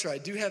that much, or I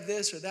do have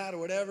this or that or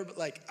whatever, but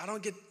like I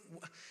don't get,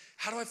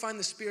 how do I find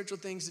the spiritual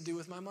things to do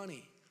with my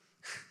money?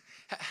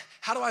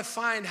 How do I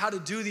find how to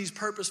do these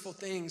purposeful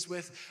things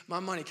with my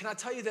money? Can I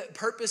tell you that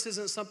purpose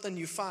isn't something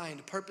you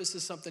find, purpose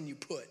is something you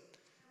put.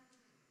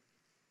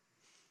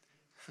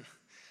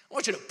 I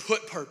want you to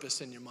put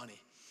purpose in your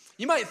money.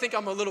 You might think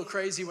I'm a little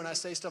crazy when I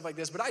say stuff like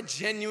this, but I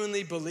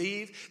genuinely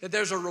believe that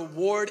there's a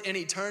reward in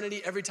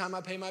eternity every time I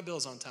pay my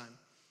bills on time.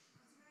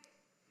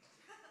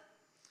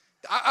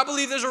 I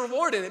believe there's a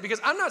reward in it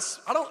because I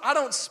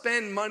don't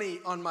spend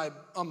money on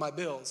my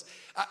bills.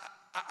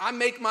 I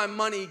make my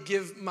money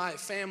give my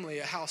family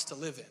a house to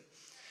live in.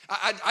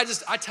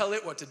 I tell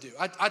it what to do.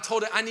 I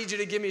told it, I need you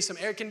to give me some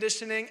air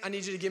conditioning. I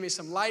need you to give me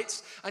some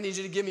lights. I need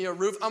you to give me a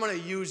roof. I'm going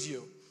to use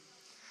you.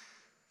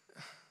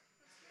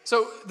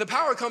 So the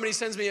power company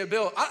sends me a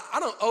bill. I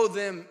don't owe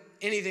them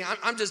anything.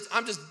 I'm just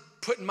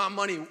putting my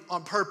money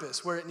on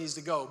purpose where it needs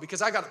to go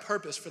because I got a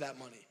purpose for that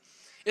money.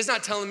 It's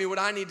not telling me what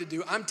I need to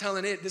do. I'm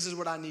telling it, this is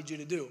what I need you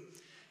to do.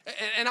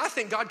 And I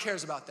think God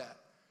cares about that.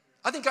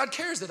 I think God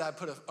cares that I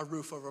put a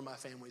roof over my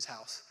family's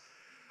house.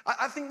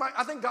 I think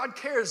God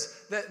cares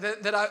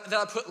that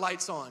I put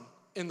lights on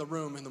in the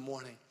room in the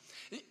morning.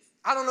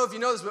 I don't know if you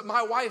know this, but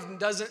my wife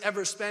doesn't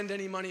ever spend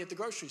any money at the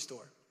grocery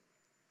store.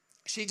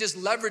 She just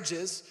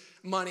leverages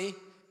money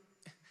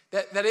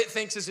that it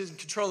thinks is in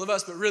control of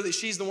us, but really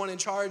she's the one in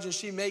charge and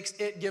she makes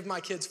it give my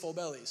kids full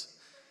bellies.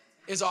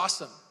 It's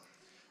awesome.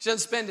 She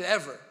doesn't spend it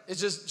ever. She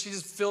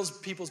just fills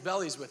people's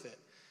bellies with it.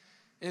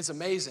 And it's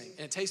amazing.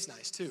 And it tastes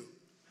nice too.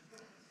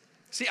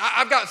 See,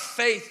 I've got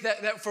faith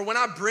that for when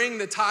I bring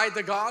the tithe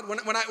to God,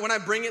 when I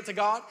bring it to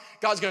God,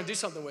 God's going to do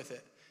something with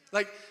it.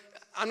 Like,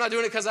 I'm not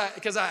doing it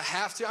because I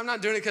have to. I'm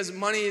not doing it because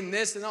money and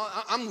this and all.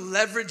 I'm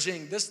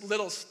leveraging this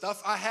little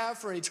stuff I have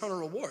for an eternal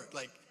reward.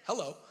 Like,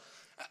 hello.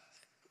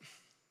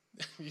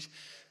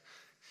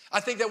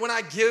 I think that when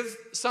I give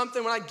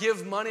something, when I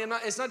give money,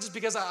 it's not just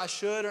because I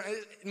should. Or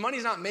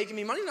money's not making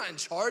me. Money's not in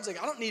charge.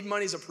 Like, I don't need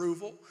money's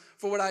approval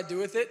for what I do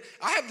with it.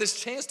 I have this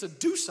chance to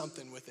do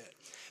something with it.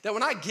 That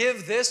when I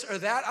give this or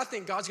that, I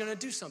think God's going to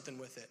do something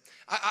with it.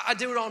 I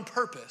do it on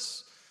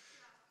purpose.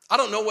 I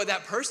don't know what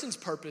that person's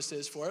purpose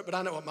is for it, but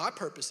I know what my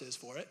purpose is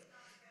for it.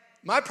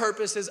 My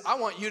purpose is I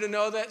want you to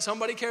know that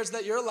somebody cares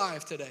that you're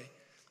alive today.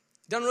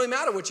 It doesn't really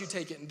matter what you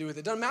take it and do with it.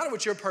 It doesn't matter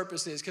what your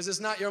purpose is because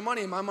it's not your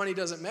money and my money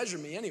doesn't measure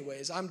me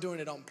anyways. I'm doing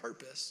it on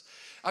purpose.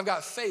 I've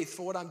got faith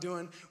for what I'm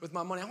doing with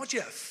my money. I want you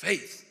to have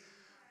faith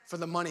for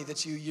the money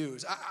that you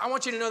use. I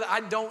want you to know that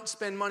I don't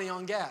spend money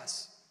on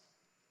gas.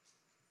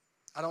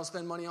 I don't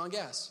spend money on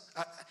gas.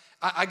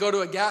 I go to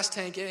a gas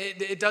tank,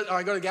 or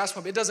I go to a gas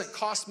pump. It doesn't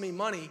cost me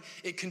money.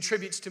 It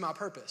contributes to my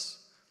purpose.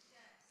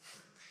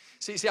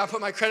 See, I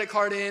put my credit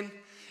card in,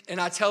 and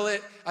I tell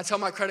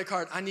my credit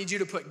card, I need you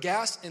to put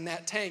gas in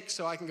that tank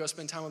so I can go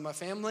spend time with my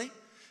family,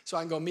 so I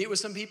can go meet with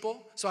some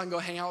people, so I can go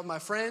hang out with my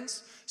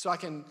friends, so I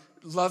can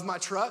love my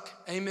truck,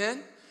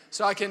 amen,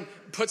 so I can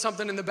put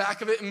something in the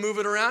back of it and move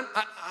it around.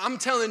 I'm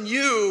telling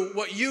you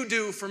what you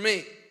do for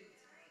me.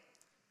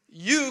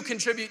 You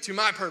contribute to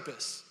my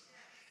purpose.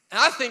 And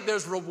I think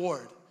there's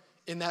reward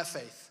in that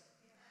faith.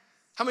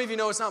 How many of you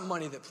know it's not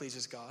money that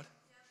pleases God?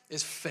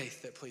 is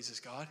faith that pleases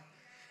God.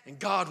 And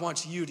God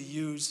wants you to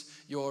use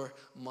your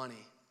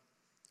money.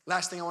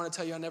 Last thing I want to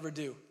tell you I never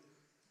do.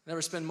 I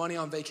never spend money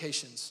on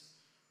vacations.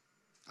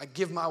 I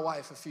give my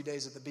wife a few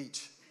days at the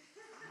beach.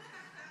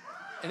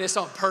 And it's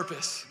on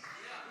purpose.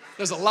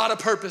 There's a lot of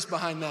purpose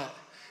behind that.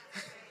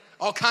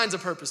 All kinds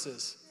of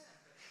purposes.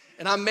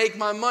 And I make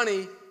my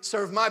money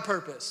serve my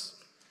purpose.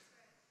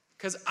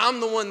 Because I'm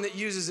the one that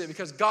uses it,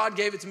 because God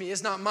gave it to me.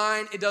 It's not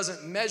mine. It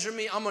doesn't measure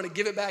me. I'm going to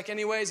give it back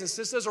anyways. And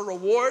since there's a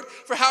reward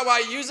for how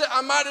I use it,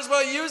 I might as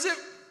well use it.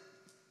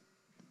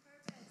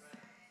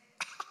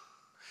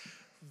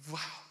 Wow,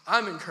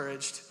 I'm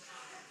encouraged.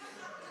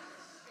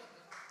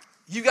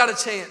 You got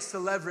a chance to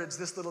leverage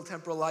this little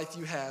temporal life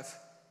you have,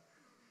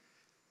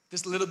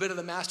 this little bit of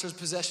the master's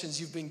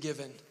possessions you've been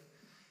given,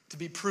 to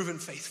be proven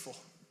faithful.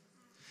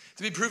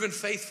 To be proven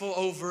faithful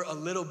over a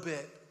little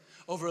bit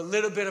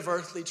of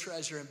earthly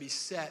treasure, and be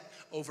set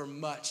over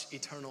much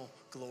eternal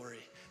glory.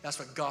 That's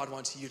what God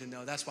wants you to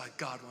know. That's why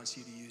God wants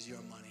you to use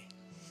your money.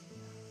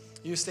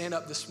 You stand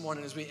up this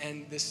morning as we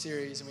end this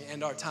series and we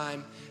end our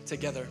time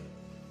together.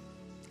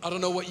 I don't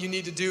know what you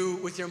need to do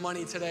with your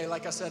money today.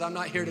 Like I said, I'm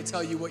not here to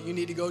tell you what you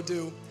need to go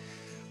do.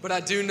 But I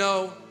do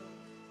know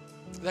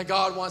that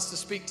God wants to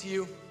speak to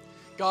you.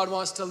 God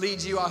wants to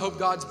lead you. I hope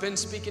God's been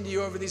speaking to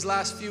you over these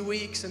last few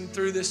weeks and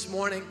through this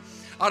morning.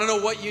 I don't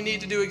know what you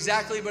need to do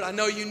exactly, but I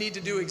know you need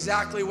to do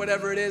exactly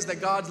whatever it is that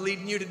God's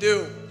leading you to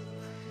do.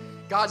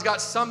 God's got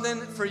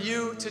something for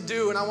you to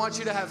do, and I want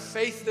you to have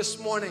faith this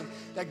morning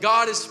that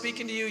God is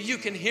speaking to you. You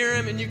can hear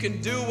him, and you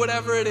can do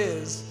whatever it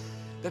is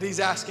that he's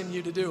asking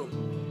you to do.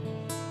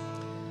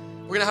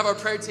 We're going to have our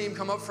prayer team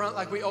come up front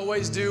like we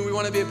always do. We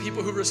want to be a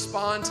people who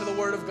respond to the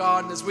word of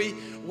God. And as we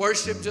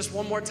worship just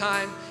one more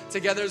time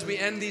together, as we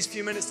end these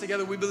few minutes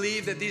together, we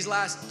believe that these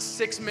last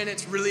 6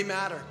 minutes really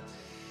matter.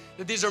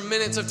 That these are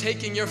minutes of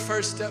taking your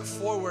first step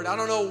forward. I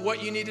don't know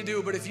what you need to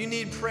do, but if you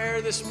need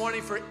prayer this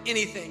morning for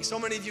anything, so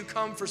many of you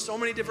come for so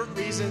many different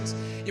reasons.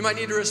 You might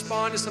need to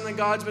respond to something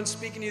God's been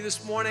speaking to you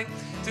this morning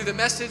through the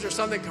message, or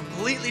something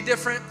completely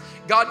different.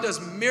 God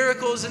does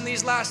miracles in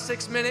these last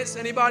 6 minutes.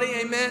 Anybody?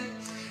 Amen.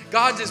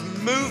 God is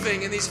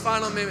moving in these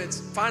final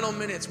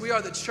minutes. We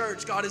are the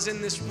church. God is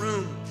in this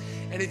room.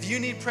 And if you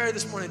need prayer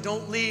this morning,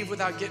 don't leave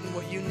without getting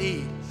what you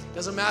need.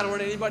 Doesn't matter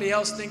what anybody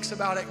else thinks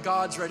about it.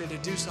 God's ready to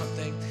do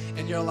something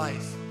in your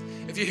life.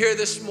 If you're here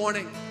this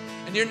morning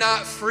and you're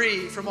not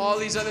free from all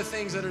these other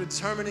things that are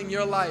determining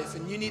your life,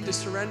 and you need to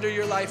surrender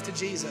your life to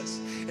Jesus,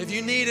 if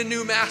you need a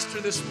new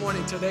master this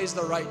morning, today's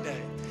the right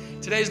day.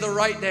 Today's the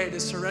right day to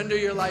surrender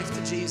your life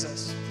to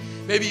Jesus.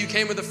 Maybe you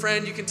came with a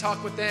friend, you can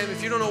talk with them.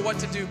 If you don't know what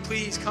to do,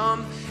 please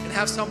come and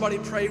have somebody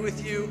pray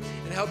with you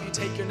and help you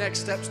take your next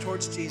steps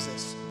towards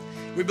Jesus.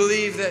 We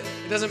believe that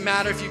it doesn't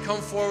matter if you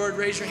come forward,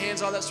 raise your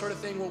hands, all that sort of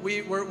thing. Well,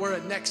 we're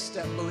a next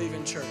step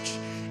believing church.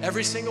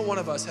 Every single one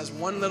of us has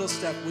one little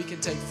step we can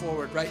take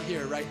forward right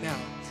here, right now.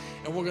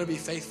 And we're going to be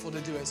faithful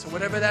to do it. So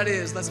whatever that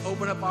is, let's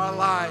open up our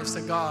lives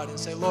to God and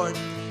say, Lord,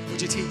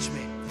 would you teach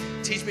me?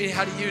 Teach me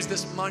how to use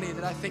this money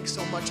that I think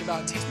so much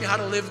about. Teach me how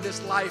to live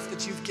this life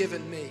that you've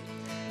given me,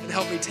 and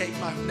help me take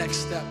my next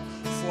step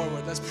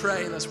forward. Let's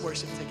pray and let's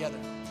worship together.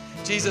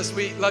 Jesus,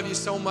 we love you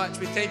so much.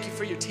 We thank you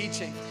for your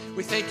teaching.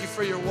 We thank you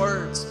for your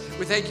words.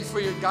 We thank you for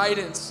your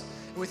guidance.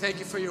 And we thank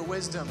you for your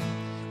wisdom.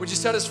 Would you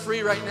set us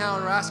free right now?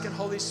 And we're asking,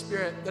 Holy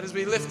Spirit, that as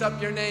we lift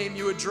up your name,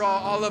 you would draw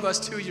all of us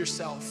to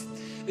yourself.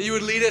 That you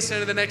would lead us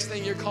into the next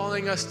thing you're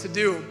calling us to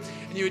do.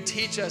 And you would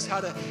teach us how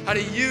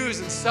to use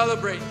and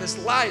celebrate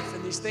this life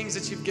and these things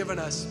that you've given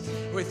us.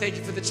 And we thank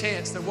you for the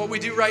chance that what we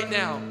do right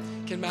now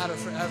can matter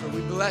forever.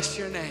 We bless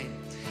your name.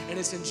 And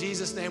it's in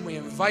Jesus' name we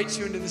invite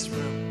you into this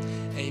room.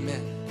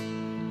 Amen.